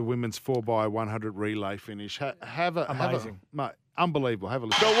about the women's 4x100 relay finish? Amazing. Unbelievable. Have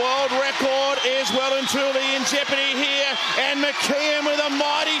a look. The world record is well and truly in jeopardy here. And McKeon with a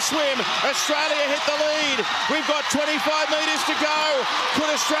mighty swim. Australia hit the lead. We've got 25 metres to go.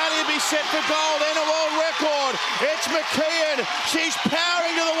 Could Australia be set for gold and a world record? It's McKeon. She's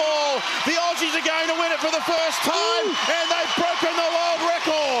powering to the wall. The Aussies are going to win it for the first time. And they've broken the world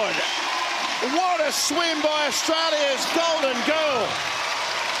record. What a swim by Australia's golden girl.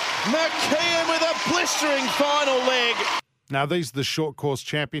 McKeon with a blistering final leg. Now, these are the short course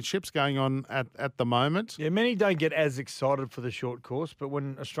championships going on at the moment. Yeah, many don't get as excited for the short course, but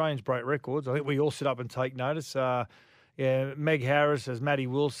when Australians break records, I think we all sit up and take notice. Meg Harris, as Maddie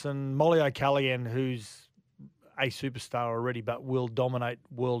Wilson, Molly O'Callaghan, who's a superstar already, but will dominate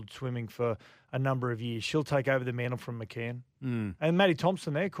world swimming for a number of years. She'll take over the mantle from McKeon. Mm. And Maddie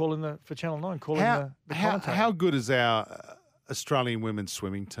Thompson there for Channel 9, calling the commentator. How good is our Australian women's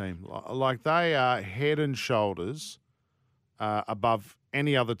swimming team? Like, they are head and shoulders above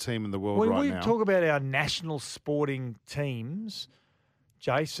any other team in the world when right we now. talk about our national sporting teams,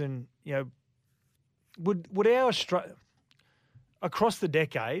 Jason, would our across the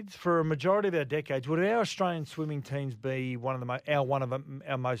decades, for a majority of our decades, would our Australian swimming teams be one of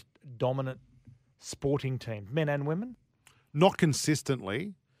our most dominant sporting teams, men and women? Not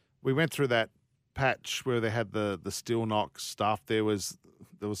consistently. We went through that patch where they had the steel knock stuff. There was,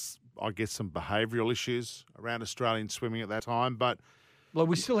 I guess, some behavioural issues around Australian swimming at that time, but. Well,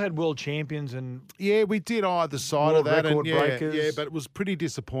 we still had world champions and we did either side world of that, record and breakers. but it was pretty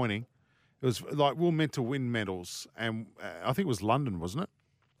disappointing. It was like we were meant to win medals, and I think it was London, wasn't it?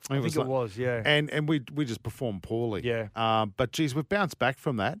 I think it was, yeah. And we just performed poorly. Yeah. But geez, we've bounced back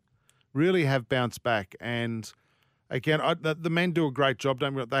from that. Really have bounced back, and again, the men do a great job.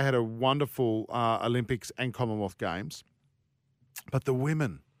 They had a wonderful Olympics and Commonwealth Games, but the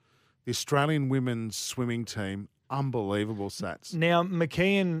women, the Australian women's swimming team. Unbelievable stats. Now,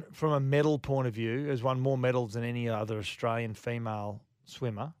 McKeon, from a medal point of view, has won more medals than any other Australian female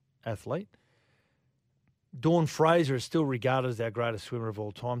swimmer, athlete. Dawn Fraser is still regarded as our greatest swimmer of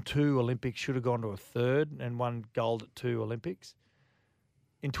all time. 2 Olympics, should have gone to a third, and won gold at 2 Olympics.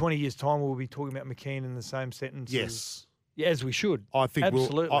 In 20 years' time, we'll be talking about McKeon in the same sentence. Yes. As we should. I think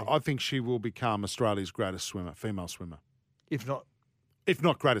absolutely. I think she will become Australia's greatest swimmer, female swimmer. If not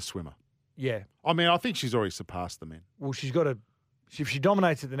greatest swimmer. Yeah. I mean, I think she's already surpassed the men. Well, she's got to. If she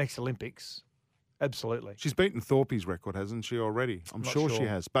dominates at the next Olympics, absolutely. She's beaten Thorpe's record, hasn't she, already? I'm Not sure she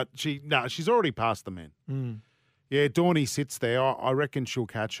has. But she's already passed the men. Mm. Yeah, Dawnie sits there. I reckon she'll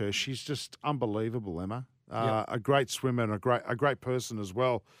catch her. She's just unbelievable, Emma. Yep. A great swimmer and a great person as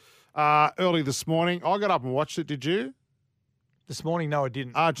well. Early this morning, I got up and watched it. Did you? This morning, no, I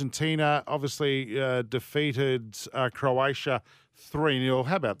didn't. Argentina obviously defeated Croatia 3-0.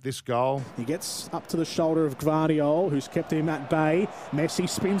 How about this goal? He gets up to the shoulder of Gvardiol, who's kept him at bay. Messi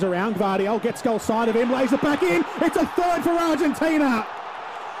spins around. Gvardiol gets goal side of him, lays it back in. It's a third for Argentina.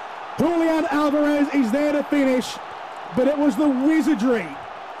 Julian Alvarez is there to finish, but it was the wizardry.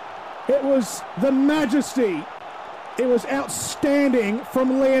 It was the majesty. It was outstanding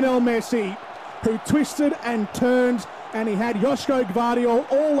from Lionel Messi, who twisted and turned, and he had Joško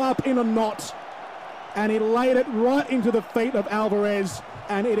Gvardiol all up in a knot. And he laid it right into the feet of Alvarez.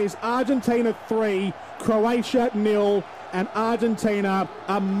 And it is Argentina 3, Croatia 0, and Argentina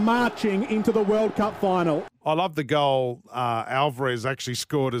are marching into the World Cup final. I love the goal Alvarez actually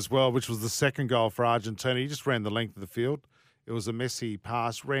scored as well, which was the second goal for Argentina. He just ran the length of the field. It was a messy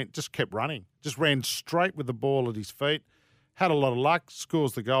pass, just kept running. Just ran straight with the ball at his feet. Had a lot of luck,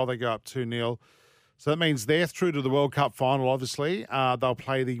 scores the goal. They go up 2-0. So that means they're through to the World Cup final, obviously. They'll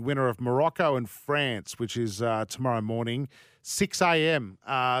play the winner of Morocco and France, which is tomorrow morning, 6 a.m.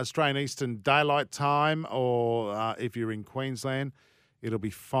 Australian Eastern Daylight Time, or if you're in Queensland, it'll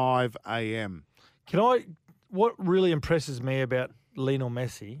be 5 a.m. What really impresses me about Lionel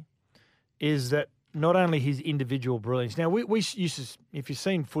Messi is that not only his individual brilliance. Now, we used to, if you've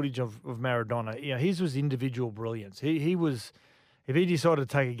seen footage of Maradona, his was individual brilliance. He was... If he decided to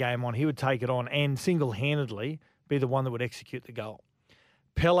take a game on, he would take it on and single-handedly be the one that would execute the goal.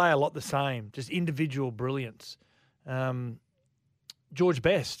 Pelé, a lot the same, just individual brilliance. George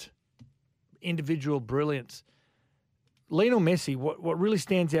Best, individual brilliance. Lionel Messi, what really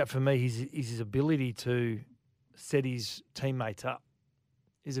stands out for me is his ability to set his teammates up.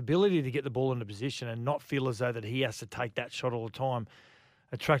 His ability to get the ball into position and not feel as though that he has to take that shot all the time.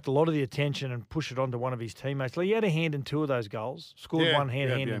 Attract a lot of the attention and push it onto one of his teammates. He had a hand in 2 of those goals, scored one hand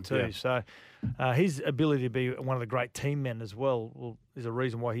in 2. Yeah. So his ability to be one of the great team men as well is a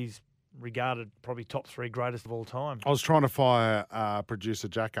reason why he's regarded probably top 3 greatest of all time. I was trying to fire producer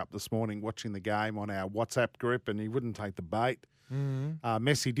Jack up this morning watching the game on our WhatsApp group, and he wouldn't take the bait. Mm-hmm.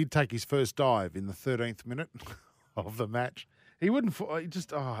 Messi did take his first dive in the 13th minute of the match. He wouldn't.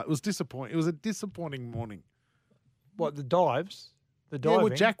 It was disappointing. It was a disappointing morning. What, the dives? The diving? Yeah,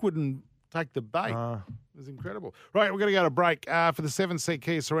 well, Jack wouldn't take the bait. It was incredible. Right, we're going to go to break. For the 7-seat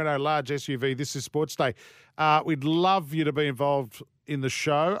Kia Sorento large SUV, this is Sports Day. We'd love you to be involved in the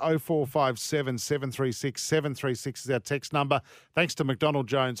show. 0457 736 736 is our text number. Thanks to McDonald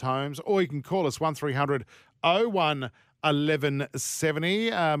Jones Homes. Or you can call us 1300 01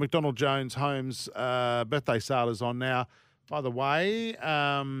 1170. McDonald Jones Homes birthday sale is on now. By the way,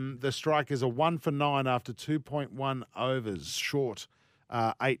 the strikers are 1 for 9 after 2.1 overs short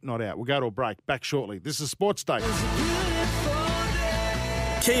 8 not out. We'll go to a break. Back shortly. This is Sports Day.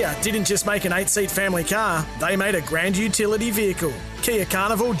 Kia didn't just make an 8-seat family car, they made a grand utility vehicle. Kia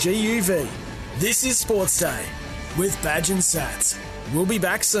Carnival GUV. This is Sports Day with Badge and Sats. We'll be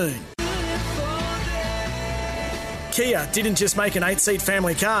back soon. Kia didn't just make an 8-seat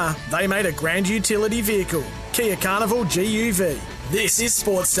family car, they made a grand utility vehicle. Kia Carnival GUV. This is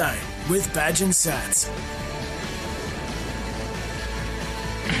Sports Day with Badge and Sats.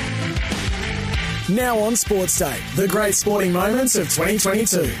 Now on Sports Day, the great sporting moments of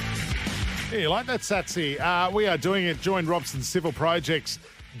 2022. Yeah, you like that, Satsy? We are doing it. Join Robson Civil Projects.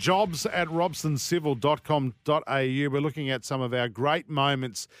 Jobs at robsoncivil.com.au. We're looking at some of our great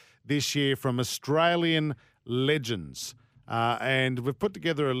moments this year from Australian legends. And we've put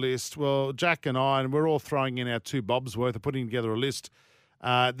together a list. Well, Jack and I, and we're all throwing in our 2 bobs worth of putting together a list.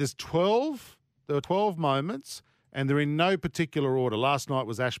 There were 12 moments, and they're in no particular order. Last night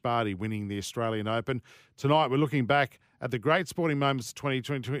was Ash Barty winning the Australian Open. Tonight we're looking back at the great sporting moments of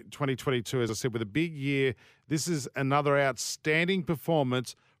 2022, as I said, with a big year. This is another outstanding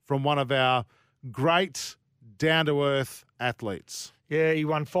performance from one of our great down-to-earth athletes. Yeah, he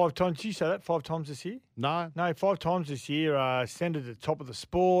won 5 times. Did you say that 5 times this year? No, 5 times this year. Ascended to the top of the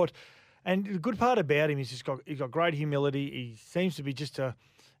sport. And the good part about him is he's got great humility. He seems to be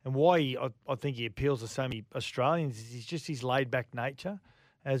and why I think he appeals to so many Australians is he's just his laid-back nature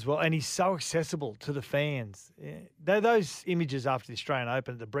as well. And he's so accessible to the fans. Yeah, those images after the Australian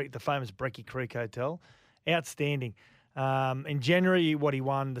Open at the famous Brecky Creek Hotel, outstanding. In January, he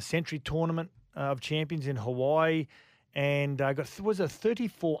won the Century Tournament of Champions in Hawaii and was a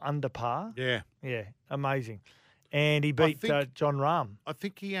 34 under par. Yeah. Yeah, amazing. And he beat John Rahm. I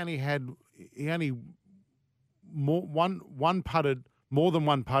think he only more than one putted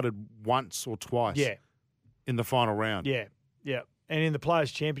once or twice. Yeah. In the final round. Yeah, yeah. And in the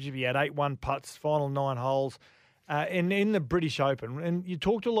Players' Championship, he had 8 1-putts, final 9 holes. And in the British Open, and you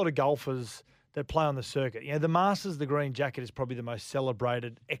talk to a lot of golfers that play on the circuit. You know, the Masters, the green jacket is probably the most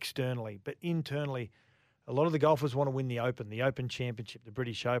celebrated externally, but internally, a lot of the golfers want to win the Open Championship, the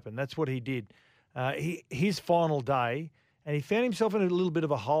British Open. That's what he did. His final day, and he found himself in a little bit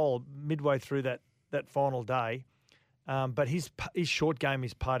of a hole midway through that final day. But his short game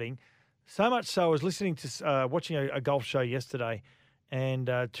is putting. So much so, I was listening to watching a golf show yesterday, and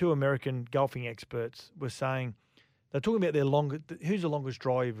 2 American golfing experts were saying they're talking about who's the longest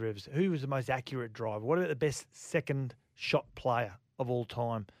driver, who was the most accurate driver, what about the best second shot player of all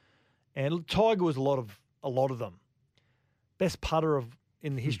time, and Tiger was a lot of them, best putter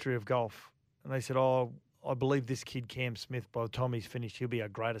in the history of golf, and they said, I believe this kid Cam Smith, by the time he's finished, he'll be our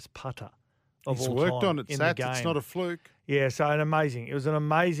greatest putter. He's worked on it, Sats. It's not a fluke. Yeah, so it was an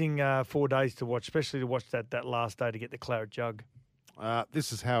amazing 4 days to watch, especially to watch that last day to get the claret jug.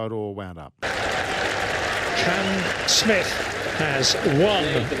 This is how it all wound up. Cam Smith has won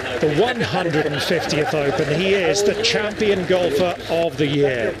the 150th Open. He is the champion golfer of the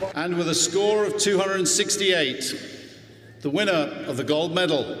year. And with a score of 268, the winner of the gold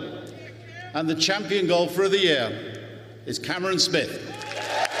medal and the champion golfer of the year is Cameron Smith.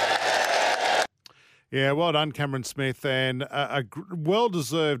 Yeah, well done, Cameron Smith, and a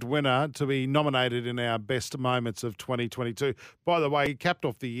well-deserved winner to be nominated in our best moments of 2022. By the way, he capped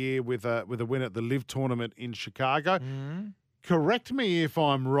off the year with a win at the LIV tournament in Chicago. Correct me if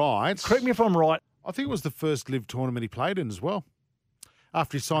I'm right. Correct me if I'm right. I think it was the first LIV tournament he played in as well.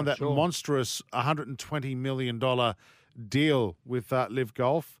 After he signed monstrous $120 million deal with LIV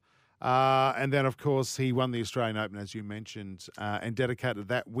Golf. And then, of course, he won the Australian Open, as you mentioned, and dedicated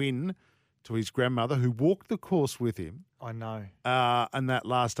that win to his grandmother, who walked the course with him. I know. In that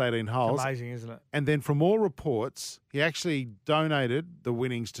last 18 holes. It's amazing, isn't it? And then from all reports, he actually donated the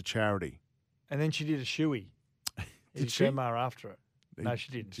winnings to charity. And then she did a shoey. Did she? Grandma after it. No,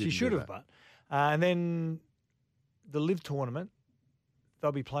 she didn't. She should have, but. And then the LIV tournament,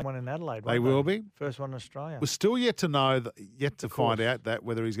 they'll be playing one in Adelaide, won't they? They will be. First one in Australia. We're still yet to know, find out that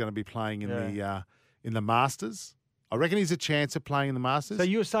whether he's going to be playing in the Masters. I reckon he's a chance of playing in the Masters. So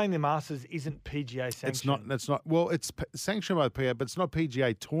you're saying the Masters isn't PGA sanctioned? It's not. Well, it's sanctioned by the PGA, but it's not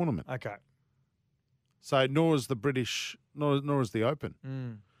PGA tournament. Okay. So nor is the British, nor is the Open.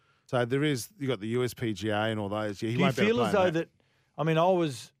 So you got the USPGA and all those. Yeah, he won't be able to play as though that? I mean, I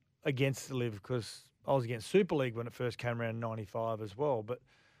was against the LIV because I was against Super League when it first came around in '95 as well. But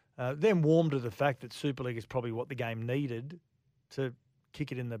then warmed to the fact that Super League is probably what the game needed to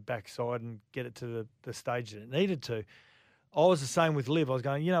kick it in the backside and get it to the stage that it needed to. I was the same with LIV. I was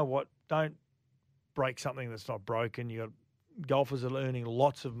going, you know what? Don't break something that's not broken. You got golfers are earning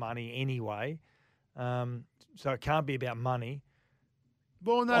lots of money anyway, so it can't be about money.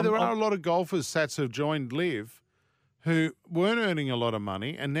 Well, no, there are a lot of golfers, Sats, who've joined Live who weren't earning a lot of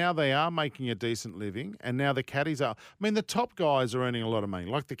money, and now they are making a decent living, and now the caddies are. I mean, the top guys are earning a lot of money,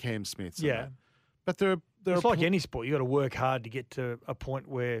 like the Cam Smiths. and Yeah. that. But there are It's like any sport. You got to work hard to get to a point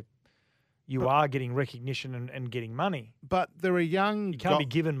where you are getting recognition and getting money. But there are young. You can't be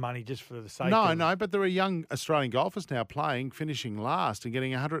given money just for the sake. No, but there are young Australian golfers now playing, finishing last, and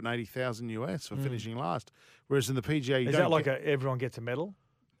getting $180,000 US for finishing last. Whereas in the PGA, Is that like everyone gets a medal?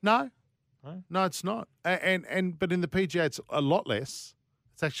 No, no, it's not. But in the PGA, it's a lot less.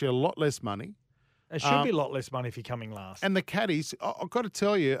 It's actually a lot less money. It should be a lot less money if you're coming last. And the caddies, I've got to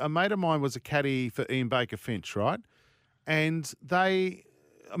tell you, a mate of mine was a caddy for Ian Baker Finch, right? And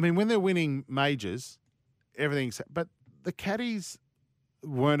when they're winning majors, everything's. But the caddies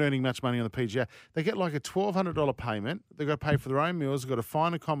weren't earning much money on the PGA. They get like a $1,200 payment. They've got to pay for their own meals. They've got to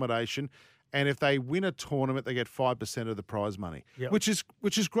find accommodation. And if they win a tournament, they get 5% of the prize money, which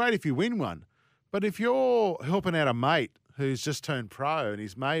is great if you win one. But if you're helping out a mate who's just turned pro and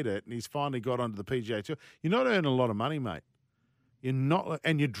he's made it and he's finally got onto the PGA Tour, you're not earning a lot of money, mate. You're not,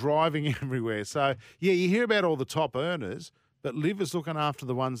 and you're driving everywhere. So, yeah, you hear about all the top earners, but Liv is looking after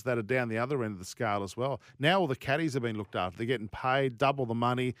the ones that are down the other end of the scale as well. Now all the caddies have been looked after. They're getting paid double the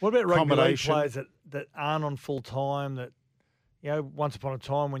money. What about rugby league accommodation. players that aren't on full time? That once upon a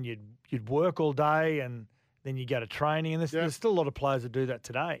time when you'd work all day and then you go to training, and there's still a lot of players that do that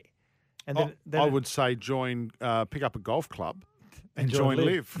today. And then I would say pick up a golf club and join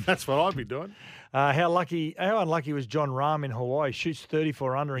Liv. That's what I'd be doing. How unlucky was John Rahm in Hawaii? Shoots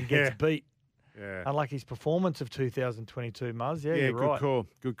 34 under and gets beat. Yeah. Unlike his performance of 2022, Muzz. Yeah, you're right.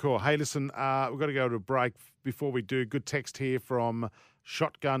 Good call. Hey, listen, we've got to go to a break. Before we do, good text here from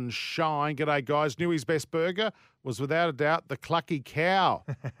Shotgun Shine. G'day, guys. Newey's best burger was without a doubt the Clucky Cow.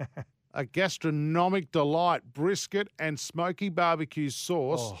 A gastronomic delight. Brisket and smoky barbecue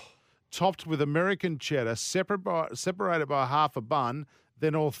sauce topped with American cheddar, separated by half a bun,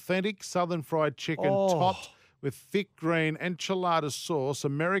 then authentic southern fried chicken topped with thick green enchilada sauce,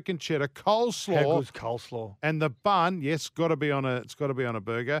 American cheddar, coleslaw. How good's coleslaw? And the bun, yes, it's got to be on a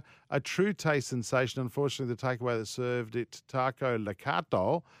burger. A true taste sensation. Unfortunately, the takeaway that served it, Taco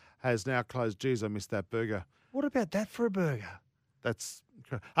Lacato, has now closed. Geez, I missed that burger. What about that for a burger? That's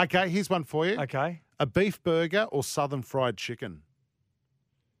okay. Here's one for you. Okay. A beef burger or southern fried chicken?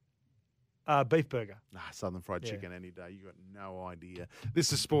 Beef burger. Southern fried chicken any day. You got no idea.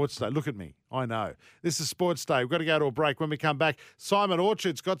 This is Sports Day. Look at me. I know. This is Sports Day. We've got to go to a break. When we come back, Simon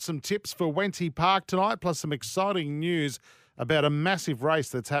Orchard's got some tips for Wenty Park tonight, plus some exciting news about a massive race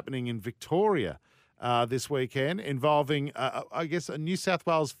that's happening in Victoria this weekend involving, I guess, a New South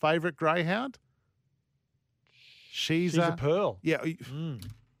Wales favourite greyhound. She's a Pearl. Yeah.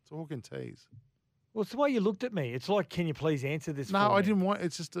 Talk and tease. Well, it's the way you looked at me. It's like, can you please answer this? No, for I me? didn't want.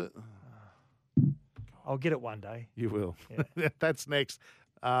 It's just a. I'll get it one day. You will. Yeah. That's next.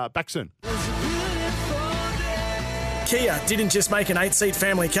 Back soon. Kia didn't just make an 8-seat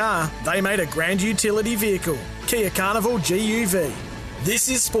family car, they made a grand utility vehicle. Kia Carnival GUV. This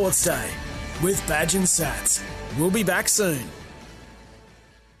is Sports Day with Badge and Sats. We'll be back soon.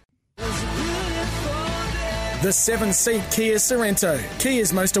 The 7-seat Kia Sorrento,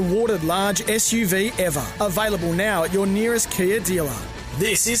 Kia's most awarded large SUV ever. Available now at your nearest Kia dealer.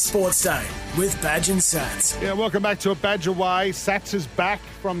 This is Sports Day with Badge and Sats. Yeah, welcome back to a Badge Away. Sats is back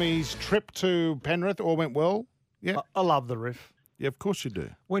from his trip to Penrith. All went well. Yeah, I love the riff. Yeah, of course you do.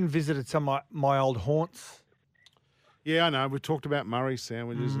 Went and visited some of my old haunts. Yeah, I know. We talked about Murray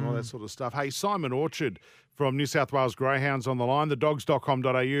sandwiches and all that sort of stuff. Hey, Simon Orchard from New South Wales Greyhounds on the line,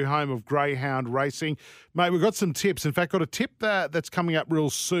 thedogs.com.au, home of greyhound racing. Mate, we've got some tips. In fact, got a tip that's coming up real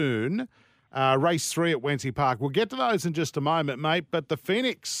soon. Race 3 at Wenty Park. We'll get to those in just a moment, mate. But the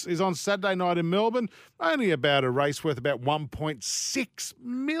Phoenix is on Saturday night in Melbourne. Only about a race worth about $1.6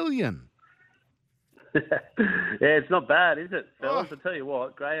 million. Yeah, it's not bad, is it, fellas? I tell you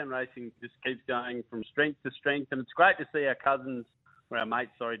what, greyhound racing just keeps going from strength to strength, and it's great to see our cousins, or our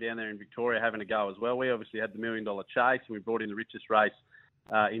mates, down there in Victoria having a go as well. We obviously had the $1 Million Chase, and we brought in the richest race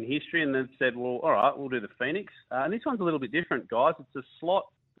in history, and then said, well, all right, we'll do the Phoenix. And this one's a little bit different, guys. It's a slot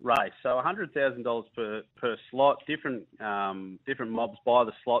race, so $100,000 per slot. Different mobs buy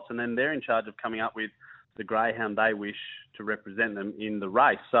the slots, and then they're in charge of coming up with the greyhound they wish to represent them in the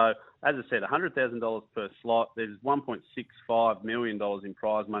race. So, as I said, $100,000 per slot. There's $1.65 million in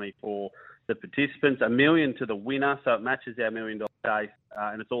prize money for the participants, $1 million to the winner, so it matches our $1 million chase,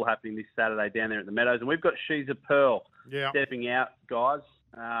 and it's all happening this Saturday down there at the Meadows. And we've got She's a Pearl stepping out, guys.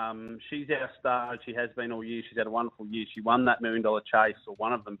 She's our star. She has been all year. She's had a wonderful year. She won that $1 Million Chase, or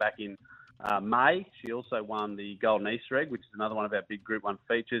one of them, back in May. She also won the Golden Easter Egg, which is another one of our big Group 1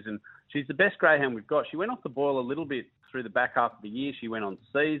 features. And she's the best greyhound we've got. She went off the boil a little bit through the back half of the year. She went on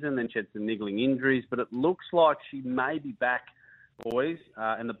season, then she had some niggling injuries. But it looks like she may be back, boys.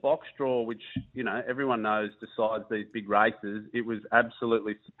 And the box draw, which, everyone knows decides these big races, it was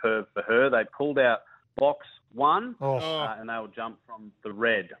absolutely superb for her. They pulled out box 1, and they will jump from the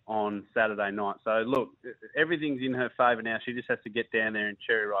red on Saturday night. So, look, everything's in her favour now. She just has to get down there in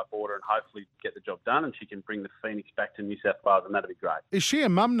cherry ripe order and hopefully get the job done, and she can bring the Phoenix back to New South Wales, and that'll be great. Is she a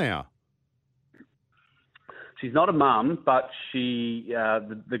mum now? She's not a mum, but she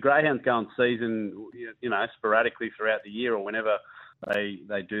the greyhounds go on season, sporadically throughout the year or whenever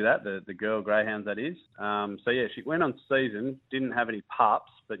they do that, the girl greyhounds, that is. She went on season, didn't have any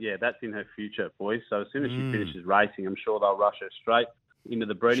pups, but, that's in her future, boys. So as soon as she finishes racing, I'm sure they'll rush her straight into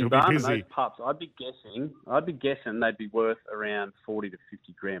the breeding barn. And those pups, I'd be guessing they'd be worth around 40 to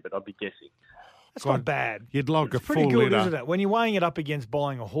 50 grand, but I'd be guessing. That's not bad. You'd log it's a full pretty good, litter. isn't it? When you're weighing it up against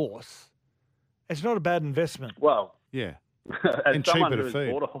buying a horse, it's not a bad investment. Well, yeah. As And someone cheaper to who's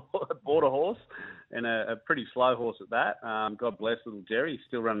feed. bought a horse, and a pretty slow horse at that. God bless little Jerry. He's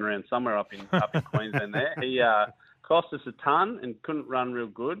still running around somewhere up in Queensland there. He cost us a ton and couldn't run real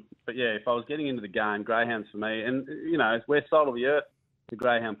good. But, if I was getting into the game, greyhounds for me. And, we're salt of the earth, the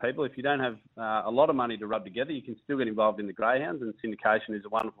greyhound people. If you don't have a lot of money to rub together, you can still get involved in the greyhounds. And syndication is a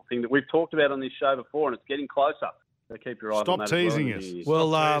wonderful thing that we've talked about on this show before, and it's getting closer. So keep your eyes on that. Stop teasing us.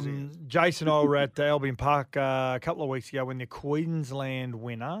 Well, Jason and I were at Albion Park a couple of weeks ago when the Queensland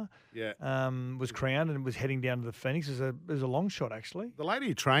winner was crowned and was heading down to the Phoenix. It was a long shot, actually. The lady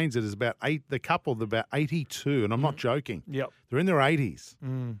who trains it is about the couple, they're about 82, and I'm not joking. Yep. They're in their 80s.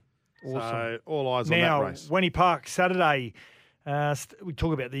 Awesome. So all eyes now, on that race. Wenny Park, Saturday, we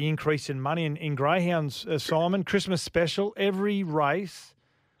talk about the increase in money in greyhounds, Simon. Christmas special, every race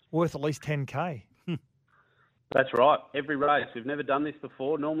worth at least 10K. That's right. Every race. We've never done this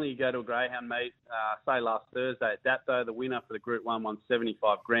before. Normally you go to a greyhound meet, say last Thursday at Dapto, the winner for the Group 1 won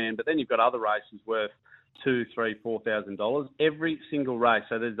 75 grand, but then you've got other races worth $2,000, $3,000, $4,000. Every single race.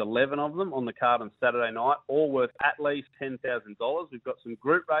 So there's 11 of them on the card on Saturday night, all worth at least $10,000. We've got some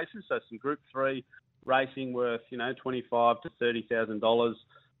group races, so some Group 3 racing worth, $25,000 to $30,000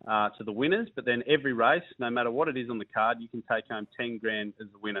 to the winners. But then every race, no matter what it is on the card, you can take home 10 grand as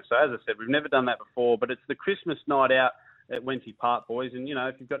the winner. So as I said, we've never done that before, but it's the Christmas night out at Wenty Park, boys. And,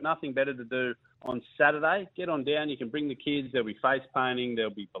 if you've got nothing better to do on Saturday, get on down. You can bring the kids. There'll be face painting.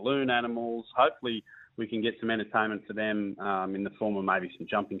 There'll be balloon animals. Hopefully we can get some entertainment for them in the form of maybe some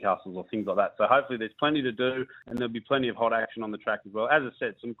jumping castles or things like that. So hopefully there's plenty to do, and there'll be plenty of hot action on the track as well. As I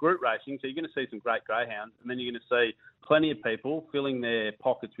said, some group racing, so you're going to see some great greyhounds, and then you're going to see plenty of people filling their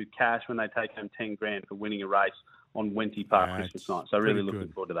pockets with cash when they take home 10 grand for winning a race on Wenty Park Christmas night. So really looking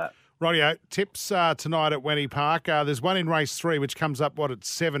forward to that. Rightio. Tips tonight at Wenty Park. There's one in race 3, which comes up, at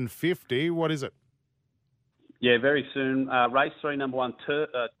 7:50. What is it? Yeah, very soon. Race 3, number 1,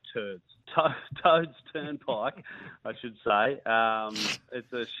 Toad's Turnpike, I should say.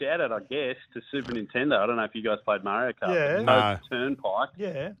 It's a shout-out, I guess, to Super Nintendo. I don't know if you guys played Mario Kart. Yeah. Toad's Turnpike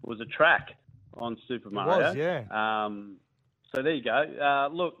was a track on Super Mario. It was, yeah. So there you go.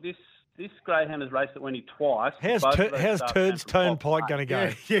 Look, this greyhound has raced at Wenty twice. How's Toad's Turnpike going to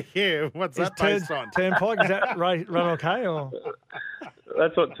go? Yeah. What's that based on? Turnpike, is that run okay? Or?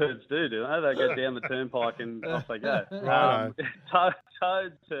 That's what turds do, don't they? They go down the turnpike and off they go.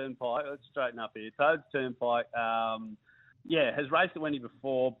 Toad's Turnpike, let's straighten up here. Toad's Turnpike, has raced at Wenty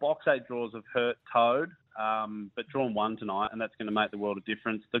before. Box 8 draws have hurt Toad, but drawn 1 tonight, and that's going to make the world of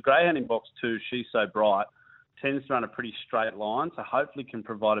difference. The greyhound in box 2, She's So Bright, tends to run a pretty straight line, so hopefully can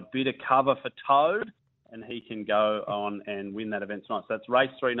provide a bit of cover for Toad, and he can go on and win that event tonight. So that's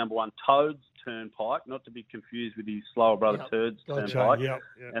race 3, number 1, Toad's Turnpike, not to be confused with his slower brother Turd's Turnpike. Yep.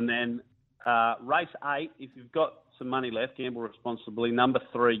 And then race 8, if you've got some money left, gamble responsibly. Number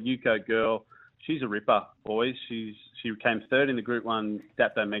 3, Yuko Girl. She's a ripper, boys. She came 3rd in the Group 1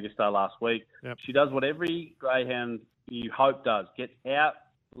 Dapto Megastar last week. Yep. She does what every greyhound you hope does. Gets out,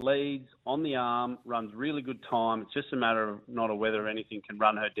 leads, on the arm, runs really good time. It's just a matter of not whether anything can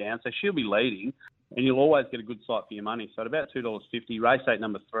run her down. So she'll be leading, and you'll always get a good sight for your money. So at about $2.50, race 8,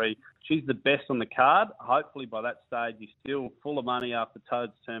 number 3. She's the best on the card. Hopefully by that stage you're still full of money after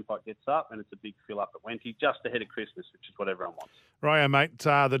Toad's Turnpike gets up, and it's a big fill up at Wenty just ahead of Christmas, which is what everyone wants. Rightio, mate.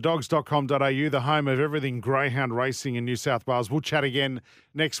 Thedogs.com.au, the home of everything greyhound racing in New South Wales. We'll chat again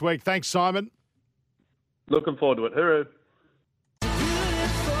next week. Thanks, Simon. Looking forward to it. Hooroo.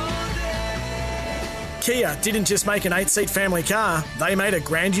 Kia didn't just make an 8-seat family car, they made a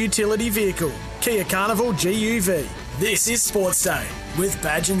grand utility vehicle. Kia Carnival GUV. This is Sports Day with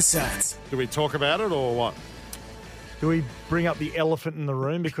Badge and Sats. Do we talk about it or what? Do we bring up the elephant in the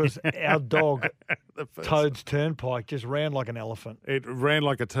room? Because our dog, Toad's Turnpike, just ran like an elephant. It ran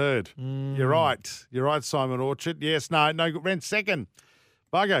like a turd. You're right. You're right, Simon Orchard. Yes, no, ran second.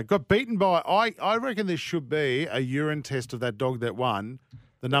 Bugger, got beaten by, I reckon this should be a urine test of that dog that won,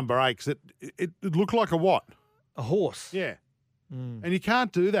 the number 8, because it looked like a what? A horse. Yeah. And you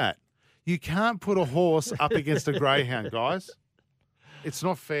can't do that. You can't put a horse up against a greyhound, guys. It's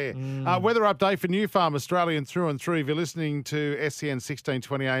not fair. Weather update for New Farm, Australian through and through. If you're listening to SEN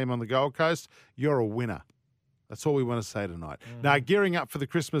 1620 AM on the Gold Coast, you're a winner. That's all we want to say tonight. Now, gearing up for the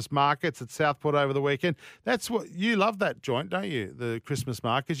Christmas markets at Southport over the weekend. That's what you love that joint, don't you? The Christmas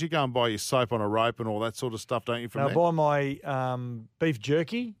markets. You go and buy your soap on a rope and all that sort of stuff, don't you? From I there? buy my beef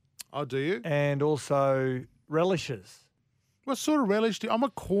jerky. Oh, do you? And also relishes. What sort of relish do you? I'm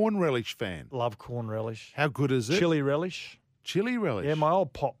a corn relish fan. Love corn relish. How good is it? Chili relish. Chili relish? Yeah, my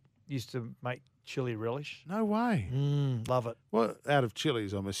old pop used to make chili relish. No way. Love it. Well, out of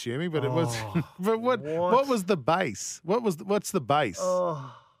chilies, I'm assuming, but it was. But what was the base? What's the base?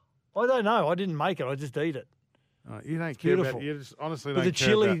 Oh, I don't know. I didn't make it. I just eat it. Oh, you don't care beautiful. about. You just honestly But don't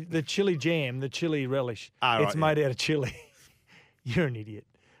care about. the chili jam, the chili relish. It's made out of chili. You're an idiot,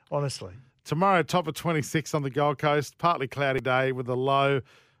 honestly. Tomorrow, top of 26 on the Gold Coast. Partly cloudy day with a low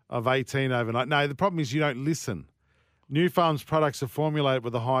of 18 overnight. No, the problem is you don't listen. New Farm's products are formulated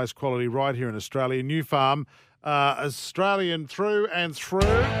with the highest quality right here in Australia. New Farm, Australian through and through.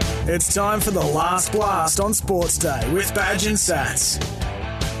 It's time for the last blast on Sports Day with Badge and Sats.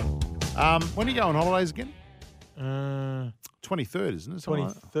 When are you going on holidays again? 23rd, isn't it?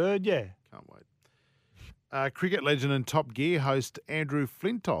 23rd, yeah. Can't wait. Cricket legend and Top Gear host Andrew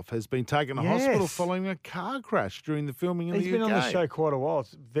Flintoff has been taken to hospital following a car crash during the filming in the UK. He's been on the show quite a while.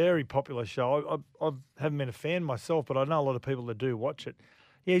 It's a very popular show. I haven't been a fan myself, but I know a lot of people that do watch it.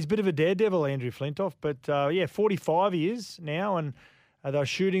 Yeah, he's a bit of a daredevil, Andrew Flintoff, but 45 he is now, and they were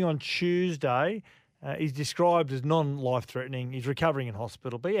shooting on Tuesday. He's described as non-life-threatening. He's recovering in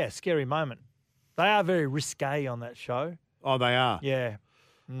hospital, but yeah, scary moment. They are very risque on that show. Oh, they are? Yeah.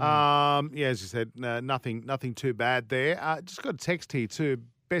 As you said, nothing too bad there. Just got a text here too.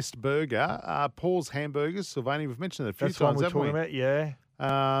 Best Burger, Paul's Hamburgers, Sylvania. We've mentioned it a few That's times, what we're haven't talking about,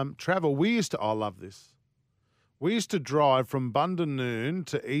 yeah. Travel. I love this. We used to drive from Bundanoon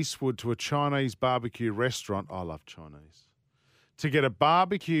to Eastwood to a Chinese barbecue restaurant. I love Chinese. To get a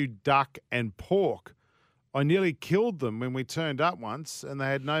barbecue duck and pork. I nearly killed them when we turned up once and they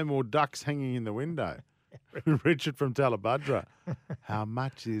had no more ducks hanging in the window. Richard from Talabudra. How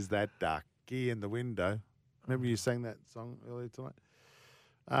much is that ducky in the window? Remember you sang that song earlier tonight?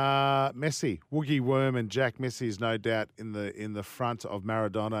 Messi, Woogie Worm and Jack Messi is no doubt in the front of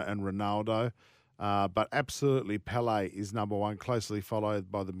Maradona and Ronaldo. But absolutely Pele is number one, closely followed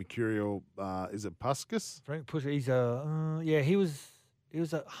by the mercurial, is it Puskas? Frank Puskas, he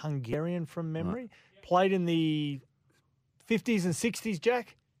was a Hungarian from memory. Right. Played in the 50s and 60s,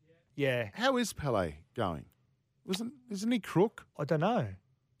 Jack? Yeah. How is Pele going? Isn't he crook? I don't know.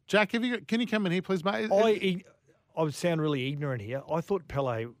 Jack, can you come in here, please, mate? I would sound really ignorant here. I thought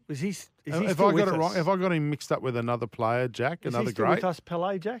Pele is he still with us? Got it wrong? Have I got him mixed up with another player, Jack? Is another he still great? with us,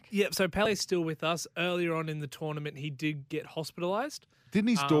 Pele, Jack? Yeah. So Pele's still with us. Earlier on in the tournament, he did get hospitalised. Didn't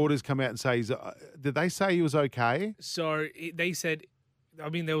his daughters come out and say did they say he was okay? So they said. I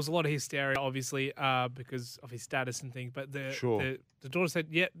mean, there was a lot of hysteria, obviously, because of his status and things. But the daughter said,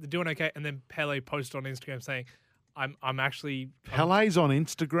 "Yeah, they're doing okay." And then Pele posted on Instagram saying, "I'm actually." Pele's on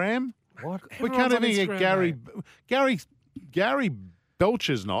Instagram. What? We can't even get Gary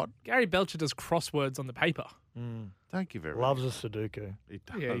Belcher's not. Gary Belcher does crosswords on the paper. Thank you very much. Loves a Sudoku. He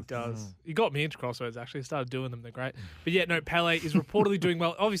does. Yeah, he does. He got me into crosswords, actually. I started doing them. They're great. But yeah, no, Pele is reportedly doing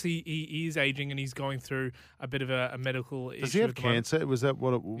well. Obviously, he is aging and he's going through a bit of a medical issue. Does he have cancer? Was that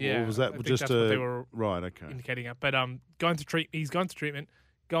what it was? Yeah, or was that I think just that's what they were right? Okay. indicating it. But he's going to treatment,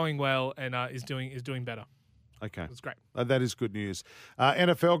 going well, and is doing better. Okay. It's great. That is good news.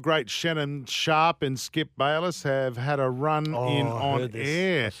 NFL great Shannon Sharp and Skip Bayless have had a run on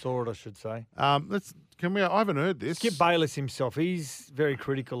air. I saw it, I should say. I haven't heard this. Skip Bayless himself, he's very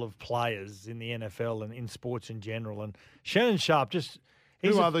critical of players in the NFL and in sports in general. And Shannon Sharp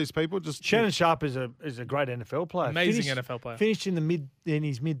who are these people? Shannon Sharp is a great NFL player. Amazing NFL player. Finished in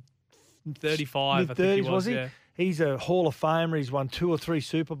his mid 35, I think he was. he? Yeah. He's a Hall of Famer. He's won 2 or 3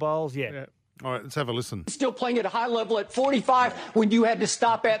 Super Bowls. Yeah. All right, let's have a listen. Still playing at a high level at 45 when you had to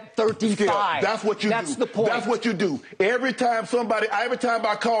stop at 35. Skip, that's what you do. That's the point. That's what you do. Every time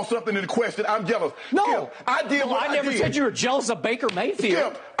I call something into question, I'm jealous. No, Skip, I did what I did. I never said you were jealous of Baker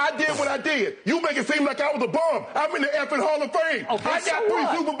Mayfield. Skip, I did what I did. You make it seem like I was a bum. I'm in the effing Hall of Fame. Okay, I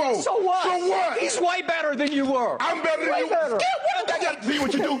got 3 Super Bowls. So what? So what? He's way better than you were. I'm better than you. Better. Skip, what did I got to see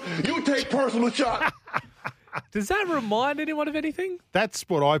what you do? You take personal shots. Does that remind anyone of anything? That's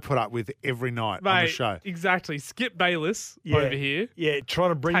what I put up with every night on the show. Exactly. Skip Bayless over here. Yeah,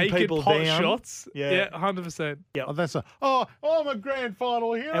 trying to bring people pot down. shots. Yeah, 100%. Yeah. Oh, that's I'm a grand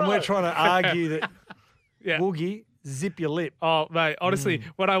final hero. And we're trying to argue that, Yeah. Woogie, zip your lip. Oh, mate, honestly,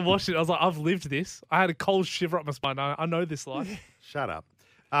 when I watched it, I was like, I've lived this. I had a cold shiver up my spine. I know this life. Shut up.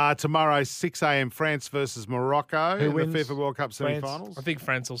 Tomorrow, 6 a.m, France versus Morocco Who in wins? the FIFA World Cup France? semi-finals. I think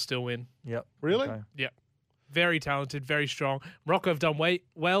France will still win. Yep. Really? Okay. Yep. Very talented, very strong. Morocco have done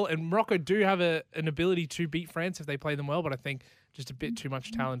well, and Morocco do have an ability to beat France if they play them well, but I think just a bit too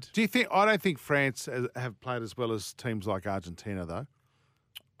much talent. Do you think? I don't think France have played as well as teams like Argentina, though.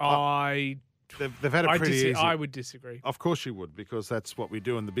 They've had a pretty easy. I would disagree. Of course you would, because that's what we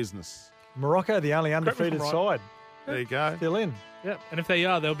do in the business. Morocco, the only undefeated side. There you go. Still in. Yeah, and if they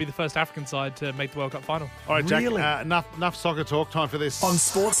are, they'll be the first African side to make the World Cup final. All right, Jack, Really? enough soccer talk. Time for this. On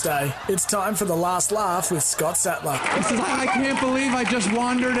Sports Day, it's time for the last laugh with Scott Sattler. I can't believe I just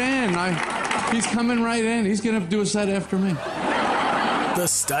wandered in. He's coming right in. He's going to do a set after me. The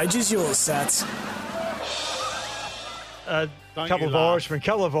stage is yours, Sats. A couple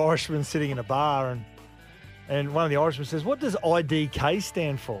of Irishmen sitting in a bar, and one of the Irishmen says, "What does IDK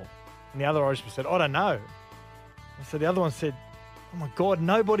stand for?" And the other Irishman said, "I don't know." And so the other one said, "Oh my God,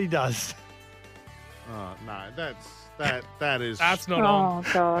 nobody does." Oh no, that is That's not on.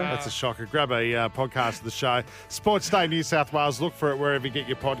 God. That's a shocker. Grab a podcast of the show. Sports Day New South Wales. Look for it wherever you get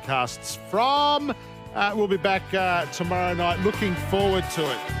your podcasts from. We'll be back tomorrow night. Looking forward to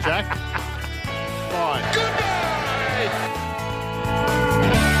it, Jack. Bye.